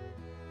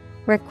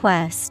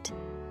 request,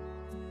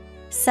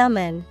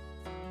 summon.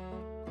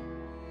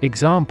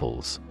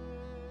 Examples: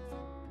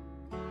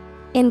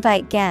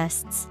 Invite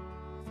guests.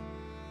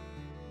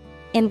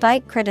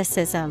 Invite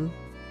criticism.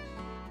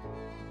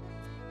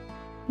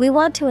 We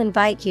want to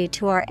invite you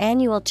to our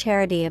annual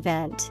charity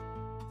event.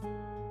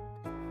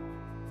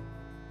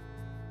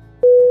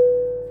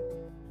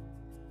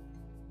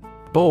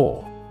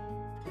 Bore.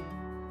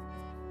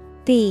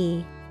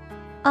 B-O-A-R.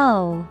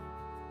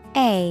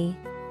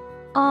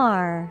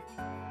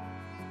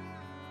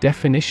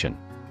 Definition: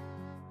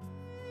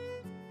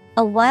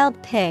 A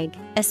wild pig,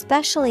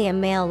 especially a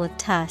male with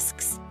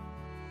tusks.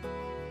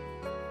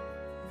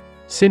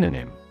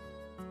 Synonym: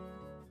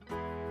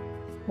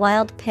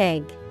 Wild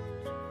pig,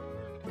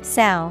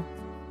 sow,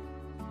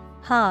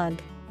 hog.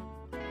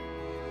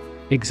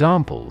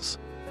 Examples: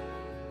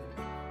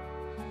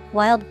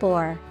 Wild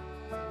boar.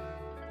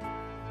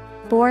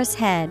 Boar's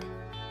head.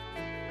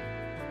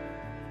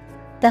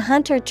 The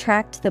hunter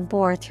tracked the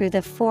boar through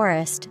the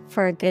forest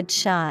for a good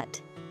shot.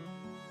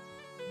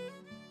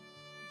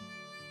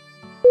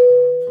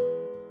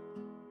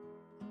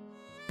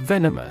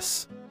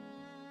 Venomous.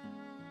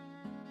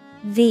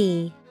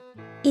 V-E-N-O-M-O-U-S.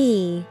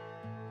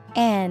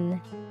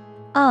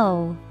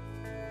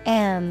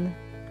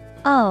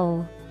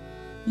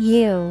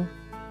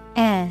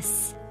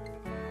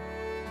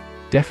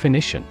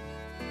 Definition: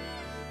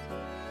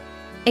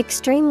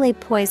 Extremely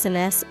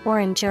poisonous or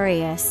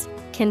injurious,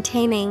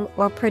 containing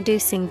or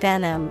producing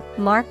venom,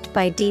 marked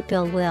by deep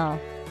ill will.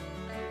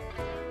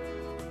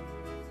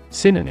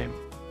 Synonym: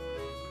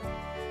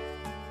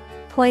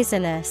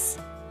 Poisonous,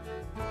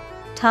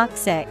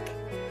 toxic,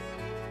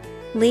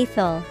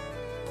 lethal.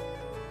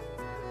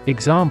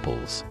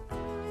 Examples: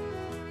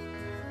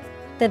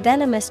 The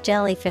venomous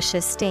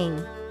jellyfish's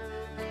sting.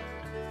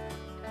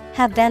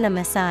 Have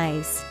venomous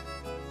eyes.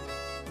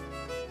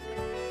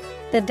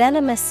 The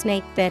venomous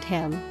snake bit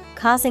him,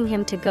 causing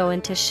him to go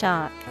into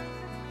shock.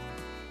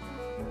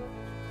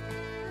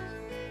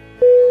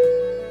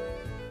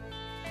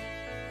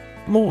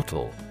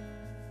 Mortal.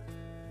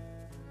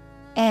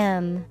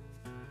 M-O-R-T-A-L.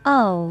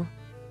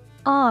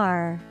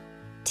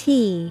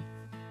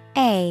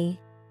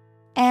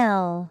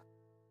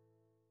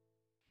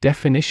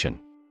 Definition: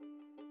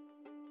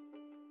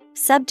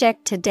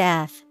 Subject to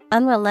death,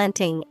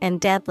 unrelenting and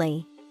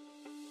deadly.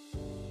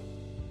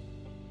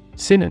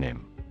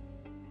 Synonym: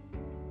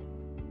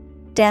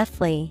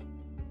 Deathly,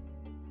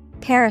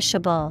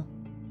 perishable,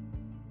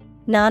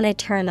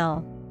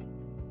 non-eternal.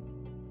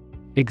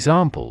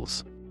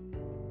 Examples: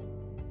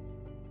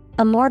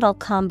 A mortal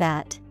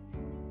combat.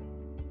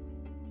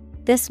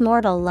 This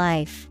mortal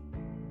life.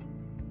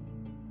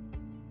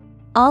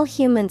 All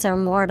humans are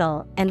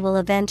mortal and will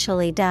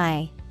eventually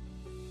die.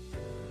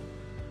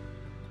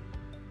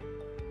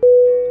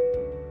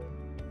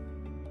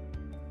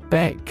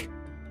 Beg.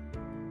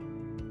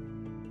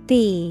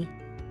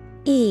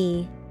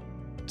 B-E-G.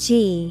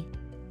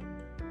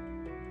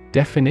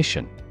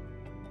 Definition: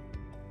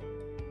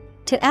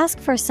 To ask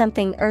for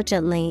something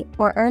urgently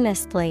or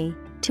earnestly,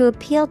 to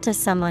appeal to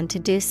someone to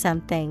do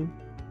something.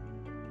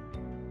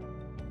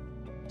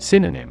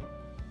 Synonym: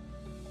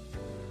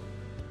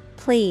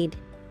 Plead,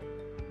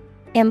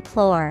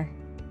 implore,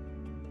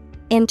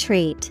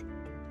 entreat.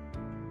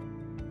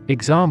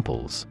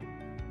 Examples: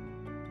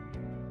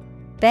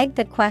 Beg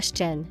the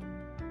question.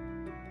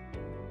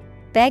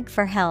 Beg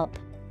for help.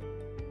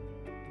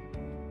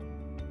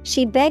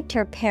 She begged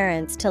her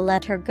parents to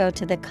let her go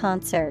to the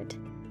concert.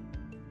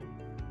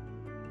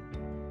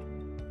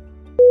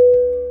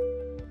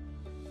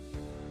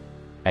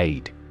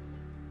 Aid.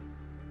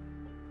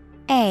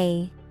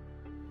 A-I-D.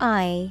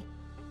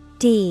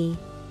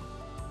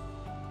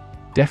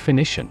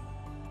 Definition: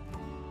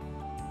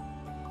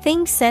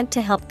 Things sent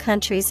to help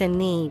countries in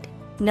need,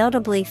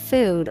 notably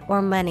food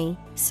or money,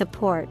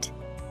 support.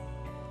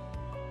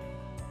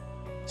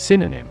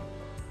 Synonym: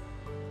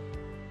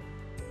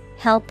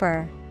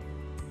 Helper,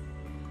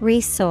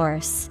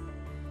 resource,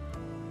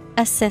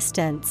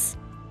 assistance.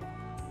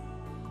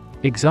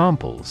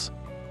 Examples: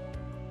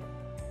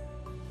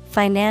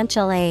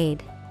 financial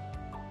aid,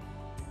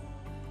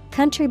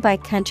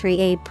 country-by-country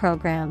aid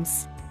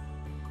programs.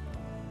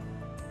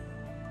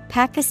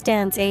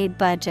 Pakistan's aid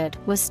budget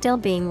was still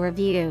being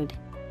reviewed.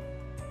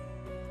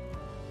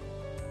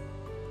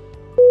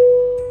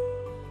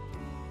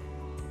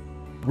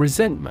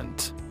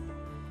 Resentment.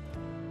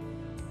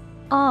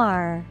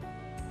 RESENTMENT.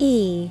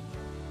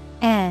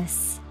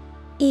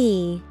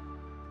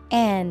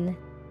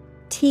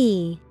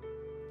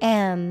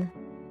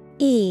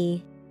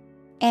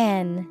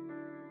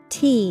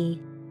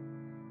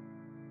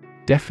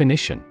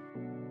 Definition: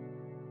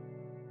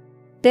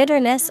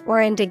 bitterness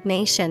or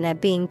indignation at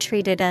being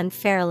treated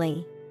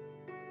unfairly.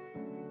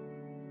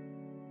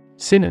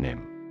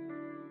 Synonym: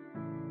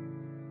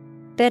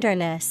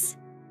 bitterness,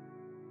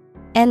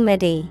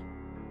 enmity,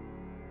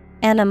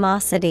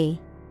 animosity.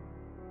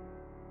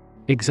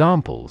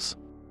 Examples: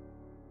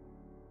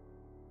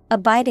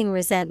 abiding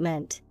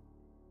resentment,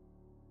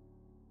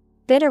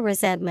 bitter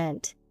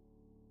resentment.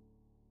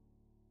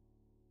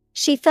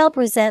 She felt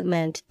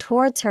resentment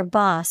towards her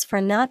boss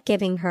for not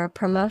giving her a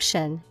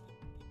promotion.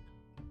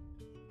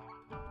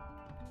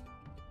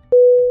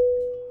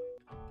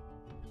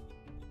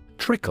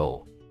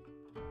 Trickle.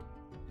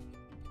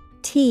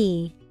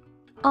 TRICKLE.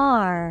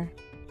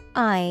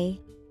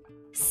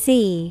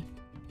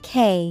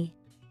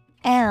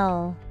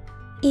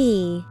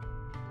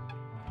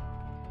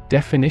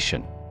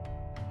 Definition: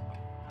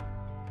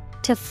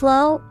 to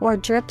flow or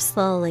drip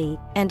slowly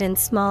and in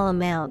small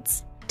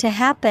amounts, to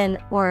happen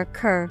or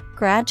occur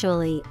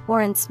gradually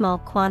or in small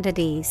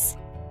quantities.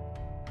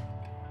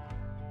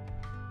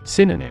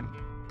 Synonym: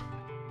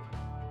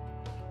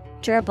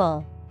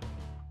 dribble,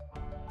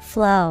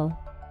 flow,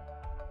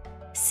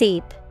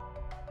 seep.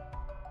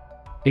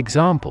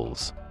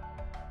 Examples: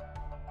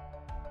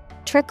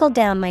 trickle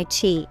down my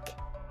cheek,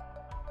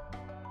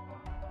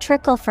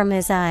 trickle from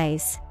his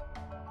eyes.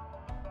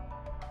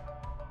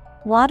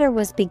 Water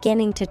was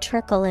beginning to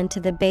trickle into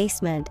the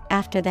basement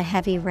after the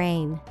heavy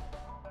rain.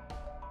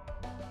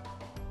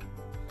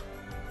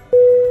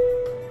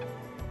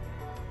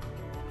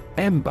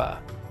 Ember.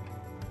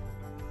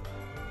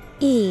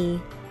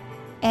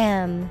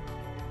 EMBER.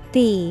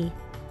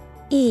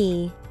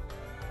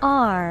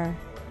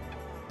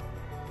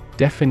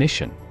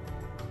 Definition: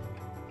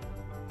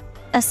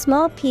 a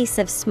small piece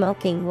of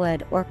smoking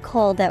wood or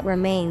coal that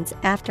remains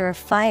after a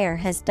fire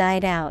has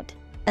died out.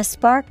 A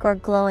spark or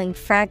glowing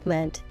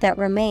fragment that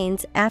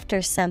remains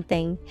after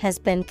something has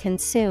been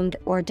consumed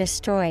or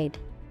destroyed.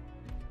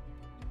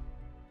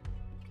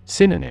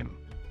 Synonym: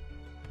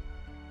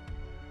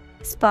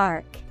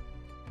 spark,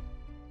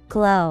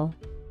 glow,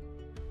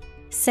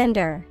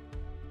 cinder.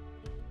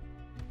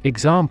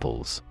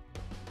 Examples: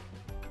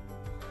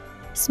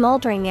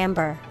 smoldering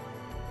ember,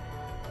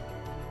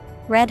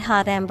 red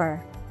hot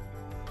ember.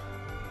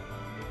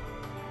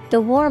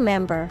 The warm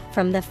ember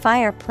from the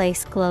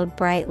fireplace glowed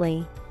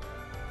brightly.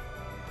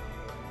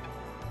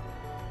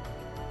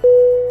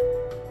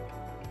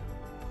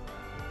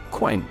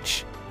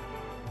 Quench.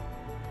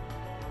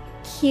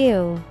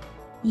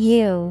 QUENCH.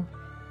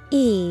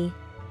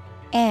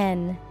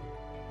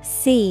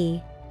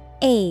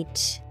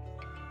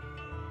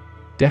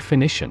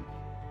 Definition: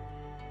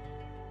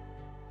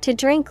 to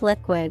drink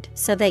liquid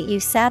so that you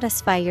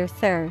satisfy your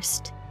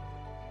thirst.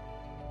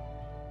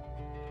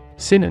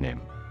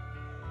 Synonym: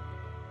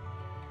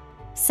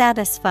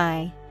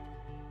 satisfy,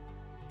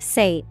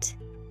 sate,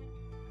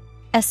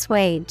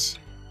 assuage.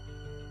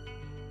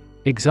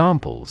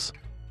 Examples: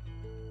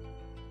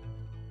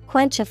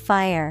 quench a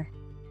fire,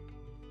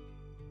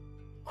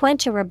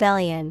 quench a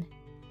rebellion.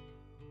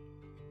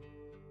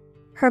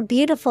 Her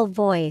beautiful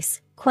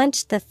voice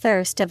quenched the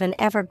thirst of an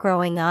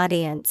ever-growing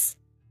audience.